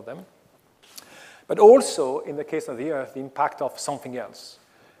CO2 is one of them. But also, in the case of the Earth, the impact of something else,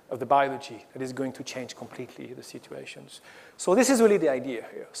 of the biology that is going to change completely the situations. So this is really the idea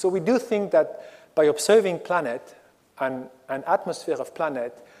here. So we do think that by observing planet and an atmosphere of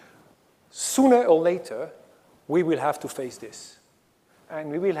planet, sooner or later, we will have to face this. And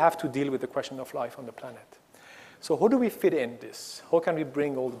we will have to deal with the question of life on the planet. So how do we fit in this? How can we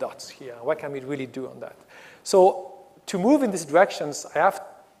bring all the dots here? What can we really do on that? So to move in these directions, I have to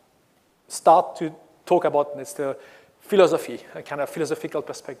start to talk about the philosophy, a kind of philosophical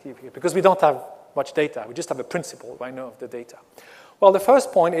perspective here, because we don't have much data. We just have a principle right now of the data. Well, the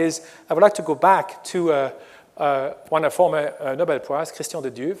first point is I would like to go back to one of former Nobel Prize, Christian de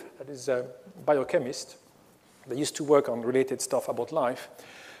Duve, that is a biochemist that used to work on related stuff about life.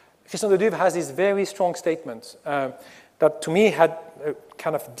 Christian de Duve has this very strong statement that to me had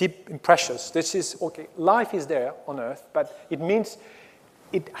kind of deep impressions. This is, okay, life is there on Earth, but it means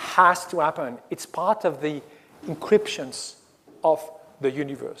it has to happen. It's part of the encryptions of the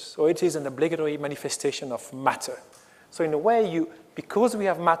universe. So it is an obligatory manifestation of matter. So in a way, because we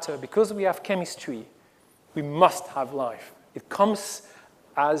have matter, because we have chemistry, we must have life. It comes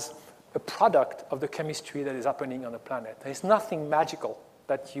as a product of the chemistry that is happening on the planet. There is nothing magical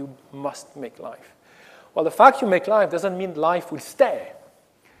that you must make life. Well, the fact you make life doesn't mean life will stay.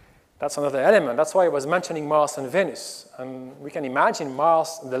 That's another element. That's why I was mentioning Mars and Venus. And we can imagine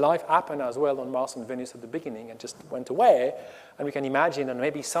Mars, the life happened as well on Mars and Venus at the beginning and just went away. And we can imagine that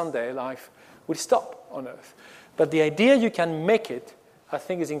maybe someday life will stop on Earth. But the idea you can make it, I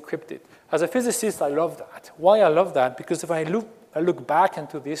think, is encrypted. As a physicist, I love that. Why I love that? Because if I look back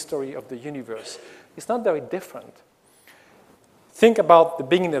into the history of the universe, it's not very different. Think about the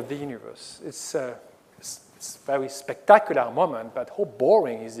beginning of the universe. It's a very spectacular moment, but how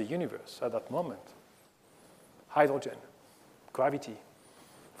boring is the universe at that moment? Hydrogen, gravity,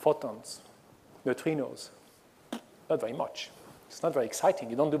 photons, neutrinos? Not very much. It's not very exciting.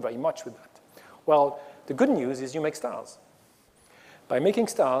 You don't do very much with that. Well, the good news is you make stars. By making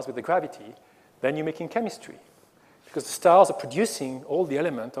stars with the gravity, then you're making chemistry. Because the stars are producing all the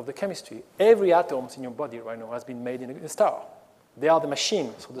elements of the chemistry. Every atom in your body right now has been made in a star. They are the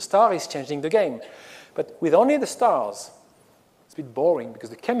machine. So the star is changing the game. But with only the stars, it's a bit boring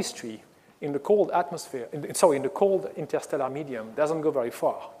because the chemistry in the cold atmosphere, in the cold interstellar medium doesn't go very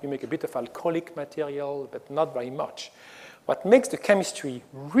far. You make a bit of alcoholic material, but not very much. What makes the chemistry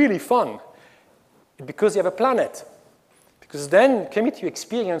really fun is because you have a planet. Because then chemistry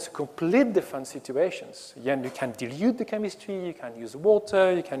experience complete different situations. Again, you can dilute the chemistry, you can use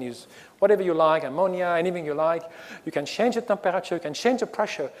water, you can use whatever you like, ammonia, anything you like. You can change the temperature, you can change the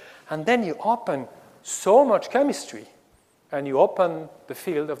pressure, and then you open so much chemistry, and you open the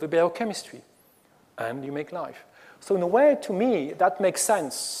field of the biochemistry, and you make life. So in a way, to me, that makes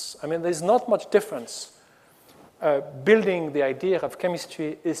sense. I mean, there's not much difference. Building the idea of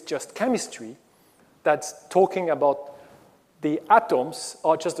chemistry is just chemistry that's talking about the atoms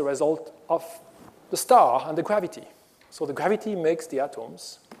are just the result of the star and the gravity. So the gravity makes the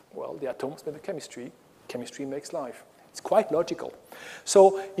atoms. Well, the atoms make the chemistry. Chemistry makes life. It's quite logical.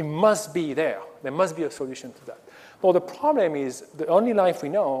 So it must be there. There must be a solution to that. Well, the problem is the only life we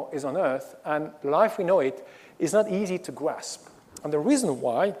know is on Earth, and the life we know it is not easy to grasp. And the reason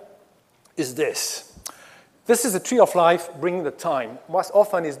why is this. This is the tree of life bringing the time. Most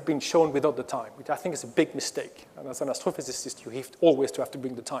often it's been shown without the time, which I think is a big mistake. And as an astrophysicist, you always have to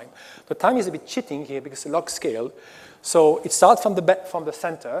bring the time. The time is a bit cheating here because it's a log scale. So it starts from the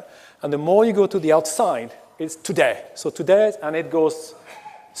center, and the more you go to the outside, it's today. So today, and it goes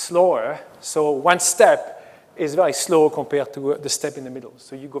slower. So one step is very slow compared to the step in the middle.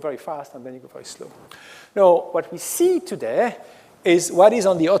 So you go very fast, and then you go very slow. Now, what we see today is what is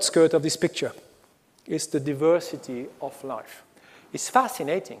on the outskirts of this picture. Is the diversity of life. It's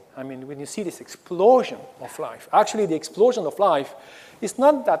fascinating. I mean, when you see this explosion of life, actually the explosion of life is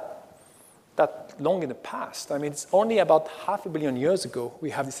not that long in the past. I mean, it's only about 500 million years ago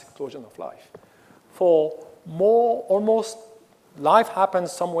we have this explosion of life. For almost life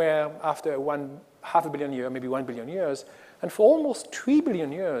happens somewhere after 500 million years, maybe 1 billion years, and for almost 3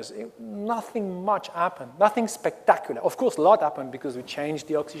 billion years, nothing much happened, nothing spectacular. Of course, a lot happened because we changed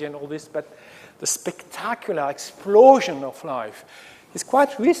the oxygen, all this, but the spectacular explosion of life is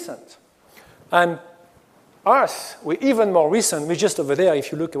quite recent. And us, we're even more recent. We're just over there.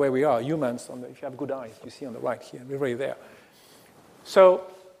 If you look at where we are, humans, if you have good eyes, you see on the right here, we're right there. So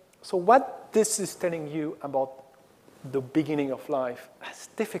what this is telling you about the beginning of life, that's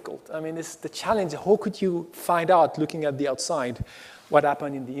difficult. I mean, it's the challenge. How could you find out, looking at the outside, what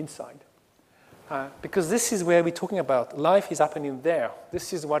happened in the inside? Because this is where we're talking about. Life is happening there.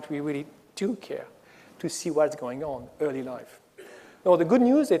 This is what we really do care, to see what's going on, early life. Now, the good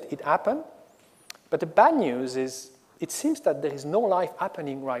news is it happened, but the bad news is it seems that there is no life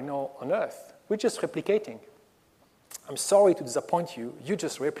happening right now on Earth. We're just replicating. I'm sorry to disappoint you. You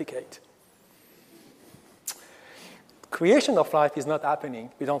just replicate. Creation of life is not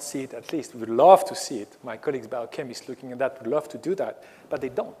happening. We don't see it, at least. We would love to see it. My colleagues biochemists looking at that would love to do that, but they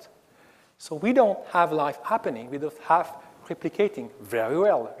don't. So we don't have life happening. We don't have replicating very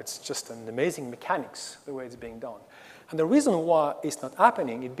well. It's just an amazing mechanics, the way it's being done. And the reason why it's not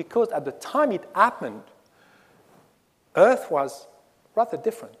happening is because at the time it happened, Earth was rather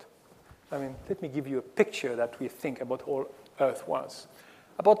different. I mean, let me give you a picture that we think about how Earth was.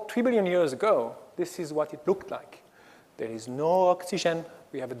 About 3 billion years ago, this is what it looked like. There is no oxygen.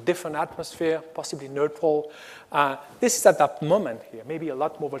 We have a different atmosphere, possibly neutral. This is at that moment here. Maybe a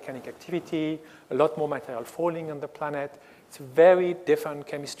lot more volcanic activity, a lot more material falling on the planet. It's a very different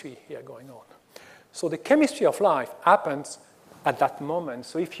chemistry here going on. So the chemistry of life happens at that moment.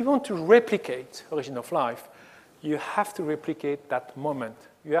 So if you want to replicate origin of life, you have to replicate that moment.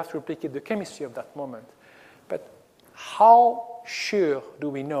 You have to replicate the chemistry of that moment. But how sure do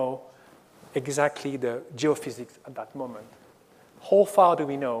we know exactly the geophysics at that moment? How far do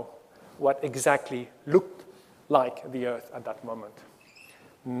we know what exactly looked like the Earth at that moment?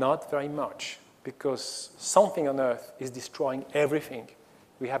 Not very much, because something on Earth is destroying everything.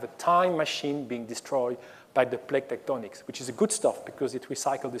 We have a time machine being destroyed by the plate tectonics, which is a good stuff because it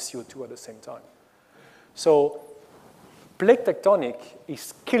recycles the CO2 at the same time. So plate tectonic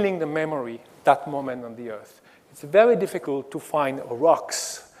is killing the memory that moment on the Earth. It's very difficult to find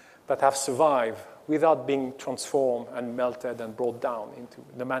rocks that have survived without being transformed and melted and brought down into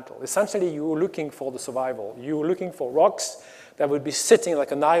the mantle. Essentially, you're looking for the survival. You're looking for rocks that would be sitting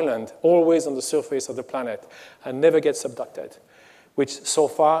like an island, always on the surface of the planet, and never get subducted. which so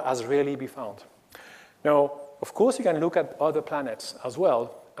far has rarely been found. Now, of course, you can look at other planets as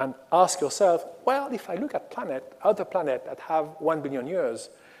well and ask yourself, well, if I look at other planets that have 1 billion years,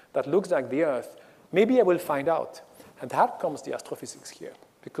 that looks like the Earth, maybe I will find out. And that comes the astrophysics here,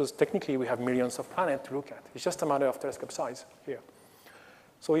 because technically we have millions of planets to look at. It's just a matter of telescope size here.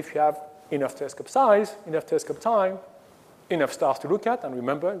 So if you have enough telescope size, enough telescope time, enough stars to look at, and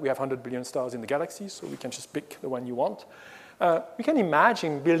remember, we have 100 billion stars in the galaxy, so we can just pick the one you want, we can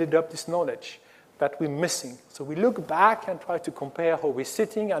imagine building up this knowledge that we're missing. So we look back and try to compare how we're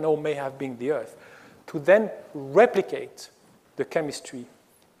sitting and how may have been the Earth, to then replicate the chemistry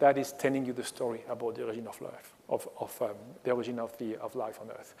that is telling you the story about the origin of life, the origin of life on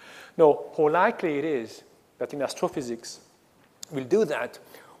Earth. Now, how likely it is that in astrophysics we'll do that?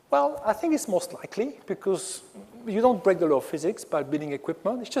 Well, I think it's most likely, because you don't break the law of physics by building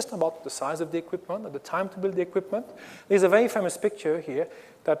equipment. It's just about the size of the equipment and the time to build the equipment. There's a very famous picture here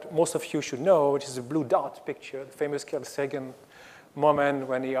that most of you should know, which is a blue dot picture, the famous Carl Sagan moment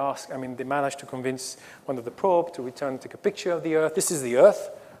when he asked, they managed to convince one of the probe to return and take a picture of the Earth. This is the Earth,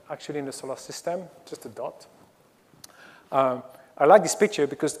 actually in the solar system, just a dot. I like this picture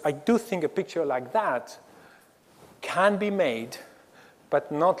because I do think a picture like that can be made,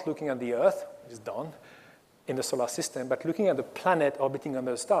 but not looking at the Earth, which is done, in the solar system, but looking at the planet orbiting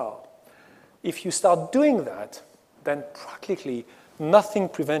under a star. If you start doing that, then practically nothing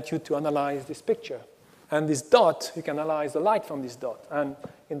prevents you to analyze this picture. And this dot, you can analyze the light from this dot. And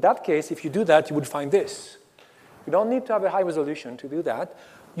in that case, if you do that, you would find this. You don't need to have a high resolution to do that.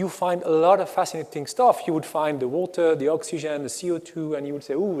 You find a lot of fascinating stuff. You would find the water, the oxygen, the CO2, and you would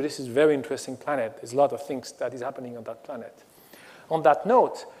say, ooh, this is a very interesting planet. There's a lot of things that is happening on that planet. On that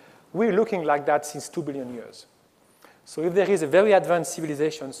note, we're looking like that since 2 billion years. So if there is a very advanced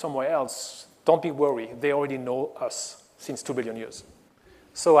civilization somewhere else, don't be worried. They already know us since 2 billion years.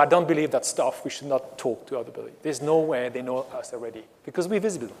 So I don't believe that stuff. We should not talk to other people. There's no way they know us already, because we're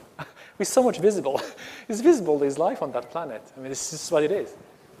visible. We're so much visible. It's visible there's life on that planet. This is what it is.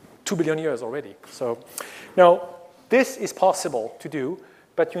 2 billion years already. So now, this is possible to do,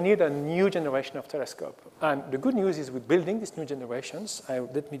 but you need a new generation of telescope. And the good news is we're building these new generations.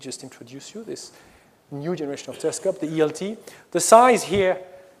 Let me just introduce you this new generation of telescope, the ELT. The size here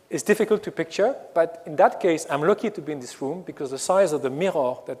is difficult to picture, but in that case, I'm lucky to be in this room because the size of the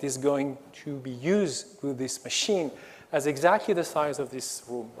mirror that is going to be used with this machine is exactly the size of this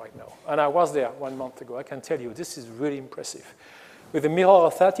room right now. And I was there 1 month ago. I can tell you, this is really impressive. With a mirror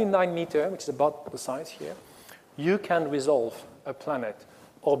of 39 meters, which is about the size here, you can resolve a planet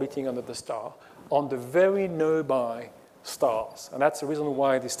orbiting under the star on the very nearby stars. And that's the reason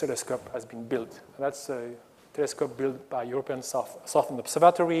why this telescope has been built. And that's a telescope built by European Southern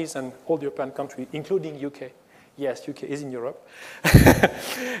Observatories and all the European countries, including UK. Yes, UK is in Europe.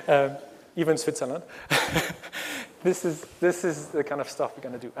 Even Switzerland. This is the kind of stuff we're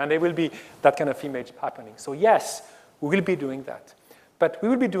going to do. And there will be that kind of image happening. So yes, we will be doing that. But we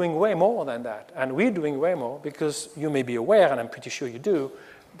will be doing way more than that. And we're doing way more because you may be aware, and I'm pretty sure you do,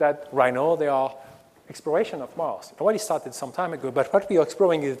 that right now there are exploration of Mars. It already started some time ago, but what we are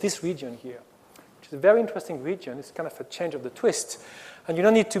exploring is this region here, which is a very interesting region. It's kind of a change of the twist. And you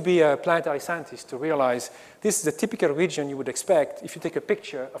don't need to be a planetary scientist to realize this is a typical region you would expect if you take a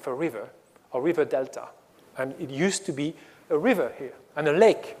picture of a river delta. And it used to be a river here and a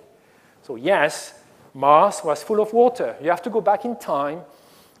lake. So yes, Mars was full of water. You have to go back in time,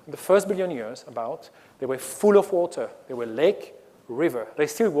 the first billion years about, they were full of water. They were lake, river.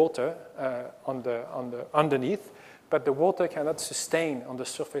 There's still water underneath, but the water cannot sustain on the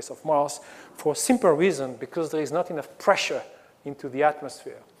surface of Mars for a simple reason, because there is not enough pressure into the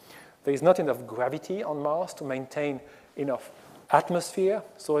atmosphere. There is not enough gravity on Mars to maintain enough atmosphere,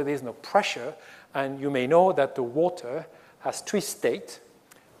 so there is no pressure. And you may know that the water has 3 states.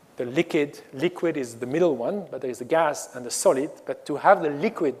 The liquid is the middle one, but there is the gas and the solid. But to have the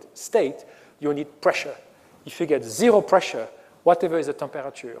liquid state, you need pressure. If you get 0 pressure, whatever is the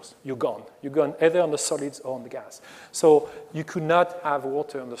temperatures, you're gone. You're gone either on the solids or on the gas. So you could not have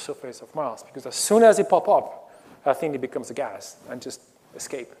water on the surface of Mars, because as soon as it pops up, I think it becomes a gas and just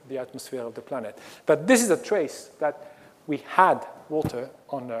escape the atmosphere of the planet. But this is a trace that we had water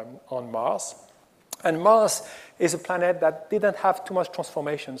on Mars. And Mars is a planet that didn't have too much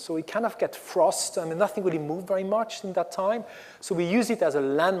transformation, so it kind of get frost. Nothing really moved very much in that time. So we use it as a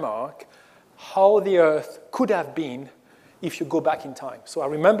landmark, how the Earth could have been if you go back in time. So I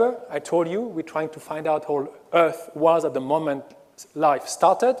remember, I told you, we're trying to find out how Earth was at the moment life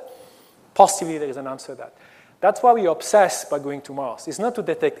started. Possibly there is an answer to that. That's why we're obsessed by going to Mars. It's not to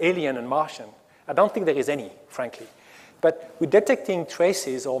detect alien and Martian. I don't think there is any, frankly. But we're detecting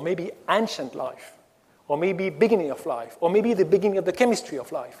traces or maybe ancient life, or maybe beginning of life, or maybe the beginning of the chemistry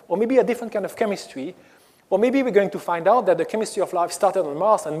of life, or maybe a different kind of chemistry, or maybe we're going to find out that the chemistry of life started on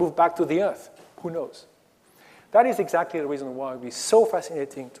Mars and moved back to the Earth. Who knows? That is exactly the reason why it's so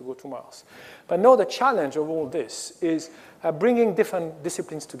fascinating to go to Mars. But now the challenge of all this is bringing different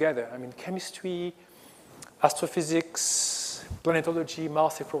disciplines together. I mean, chemistry, astrophysics, planetology,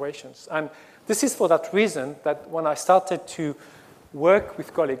 Mars explorations. And this is for that reason that when I started to work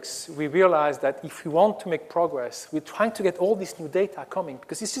with colleagues, we realized that if we want to make progress, we're trying to get all this new data coming,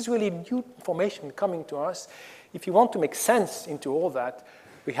 because this is really new information coming to us. If you want to make sense into all that,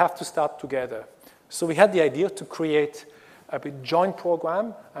 we have to start together. So we had the idea to create a joint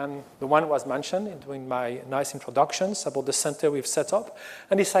program, and the one was mentioned during my nice introductions about the center we've set up.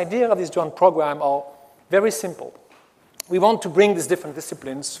 And this idea of this joint program are very simple. We want to bring these different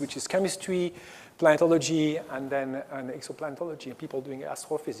disciplines, which is chemistry, planetology, and then exoplanetology, and people doing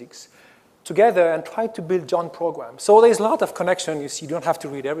astrophysics, together and try to build joint programs. So there's a lot of connection. You see, you don't have to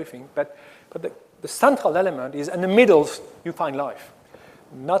read everything, but the central element is in the middle, you find life.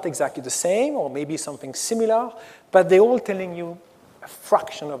 Not exactly the same, or maybe something similar, but they're all telling you a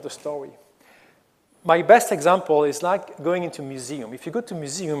fraction of the story. My best example is like going into a museum. If you go to a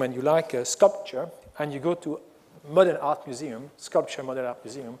museum and you like a sculpture, and you go to modern art museum, sculpture modern art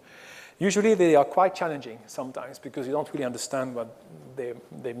museum, usually they are quite challenging sometimes because you don't really understand what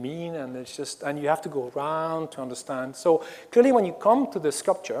they mean, and it's just, and you have to go around to understand. So clearly when you come to the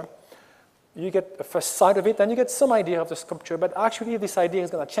sculpture, you get a first sight of it, and you get some idea of the sculpture, but actually this idea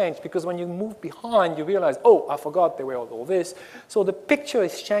is going to change, because when you move behind, you realize, oh, I forgot there were all this. So the picture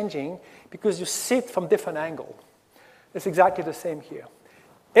is changing because you see it from different angle. It's exactly the same here.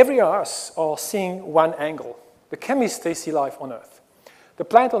 Every of us are seeing one angle. The chemists, they see life on Earth. The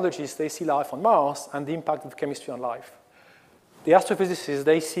planetologists, they see life on Mars and the impact of chemistry on life. The astrophysicists,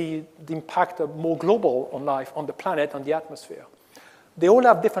 they see the impact of more global on life, on the planet, on the atmosphere. They all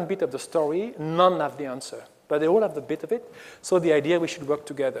have different bit of the story. None have the answer, but they all have the bit of it. So the idea we should work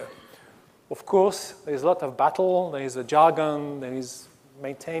together. Of course, there's a lot of battle. There is a jargon. There is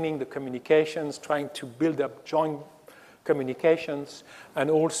maintaining the communications, trying to build up joint communications, and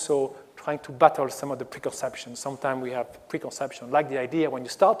also trying to battle some of the preconceptions. Sometimes we have preconception, like the idea when you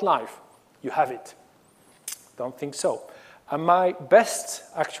start life, you have it. Don't think so. And my best,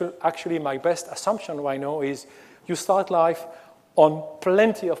 actually my best assumption right now is you start life on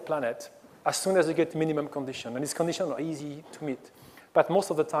plenty of planets as soon as you get minimum condition. And these conditions are easy to meet. But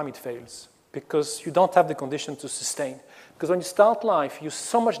most of the time it fails because you don't have the condition to sustain. Because when you start life, you're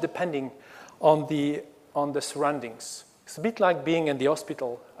so much depending on the surroundings. It's a bit like being in the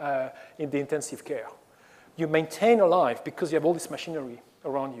hospital in the intensive care. You maintain a life because you have all this machinery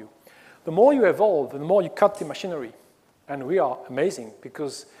around you. The more you evolve, the more you cut the machinery. And we are amazing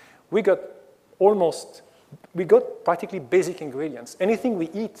because we got practically basic ingredients. Anything we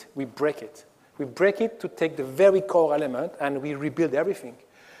eat, we break it. We break it to take the very core element, and we rebuild everything.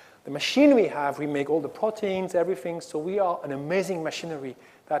 The machine we have, we make all the proteins, everything, so we are an amazing machinery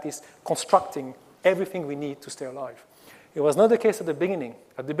that is constructing everything we need to stay alive. It was not the case at the beginning.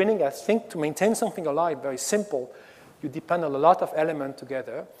 At the beginning, I think to maintain something alive, very simple, you depend on a lot of elements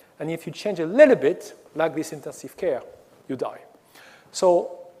together, and if you change a little bit, like this intensive care, you die.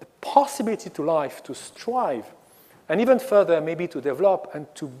 So the possibility to life to strive, and even further maybe to develop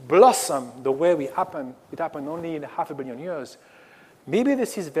and to blossom the way it happened only in 500 million years, maybe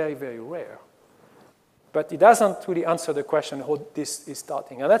this is very, very rare. But it doesn't really answer the question how this is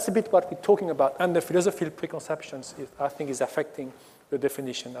starting. And that's a bit what we're talking about, and the philosophical preconceptions, I think, is affecting the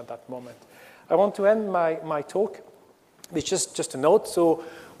definition at that moment. I want to end my talk with just a note. So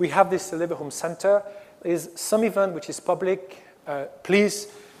we have this Leverhulme Center. There's some event which is public. Please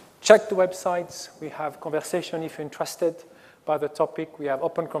check the websites. We have conversation if you're interested by the topic. We have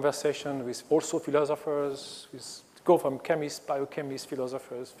open conversation with also philosophers, go from chemists, biochemists,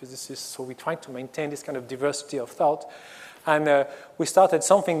 philosophers, physicists. So we try to maintain this kind of diversity of thought. And we started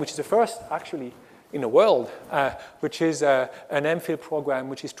something which is the first, actually, in the world, which is an MPhil program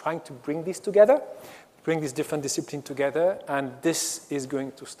which is trying to bring this together, bring these different disciplines together. And this is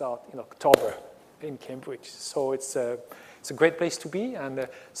going to start in October in Cambridge. So it's a great place to be, and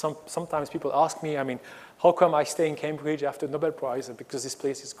sometimes people ask me, how come I stay in Cambridge after the Nobel Prize? Because this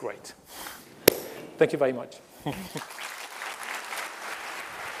place is great. Thank you very much.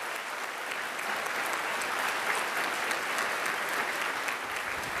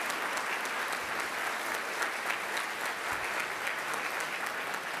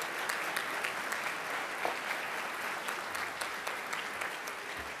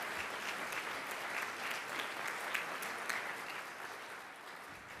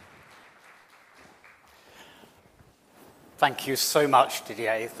 Thank you so much,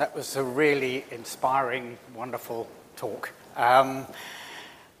 Didier. That was a really inspiring, wonderful talk. And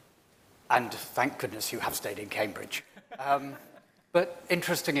thank goodness you have stayed in Cambridge. But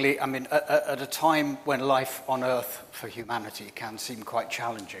interestingly, I mean, at a time when life on Earth for humanity can seem quite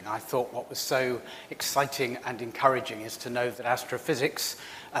challenging, I thought what was so exciting and encouraging is to know that astrophysics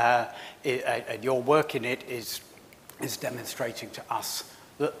and your work in it is demonstrating to us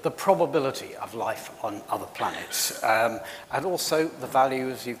the probability of life on other planets, and also the value,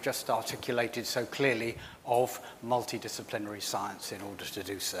 as you've just articulated so clearly, of multidisciplinary science in order to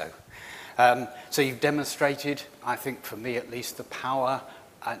do so. So you've demonstrated, I think for me at least, the power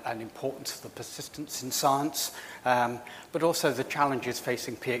and importance of the persistence in science, but also the challenges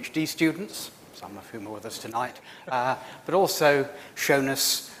facing PhD students, some of whom are with us tonight, but also shown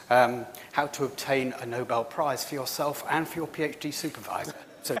us how to obtain a Nobel Prize for yourself and for your PhD supervisor.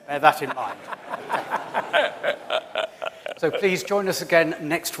 So bear that in mind. So please join us again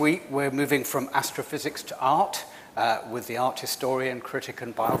next week. We're moving from astrophysics to art with the art historian, critic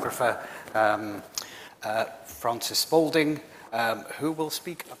and biographer Francis Spalding, who will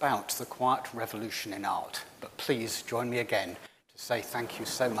speak about the quiet revolution in art. But please join me again to say thank you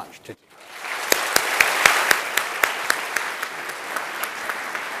so much to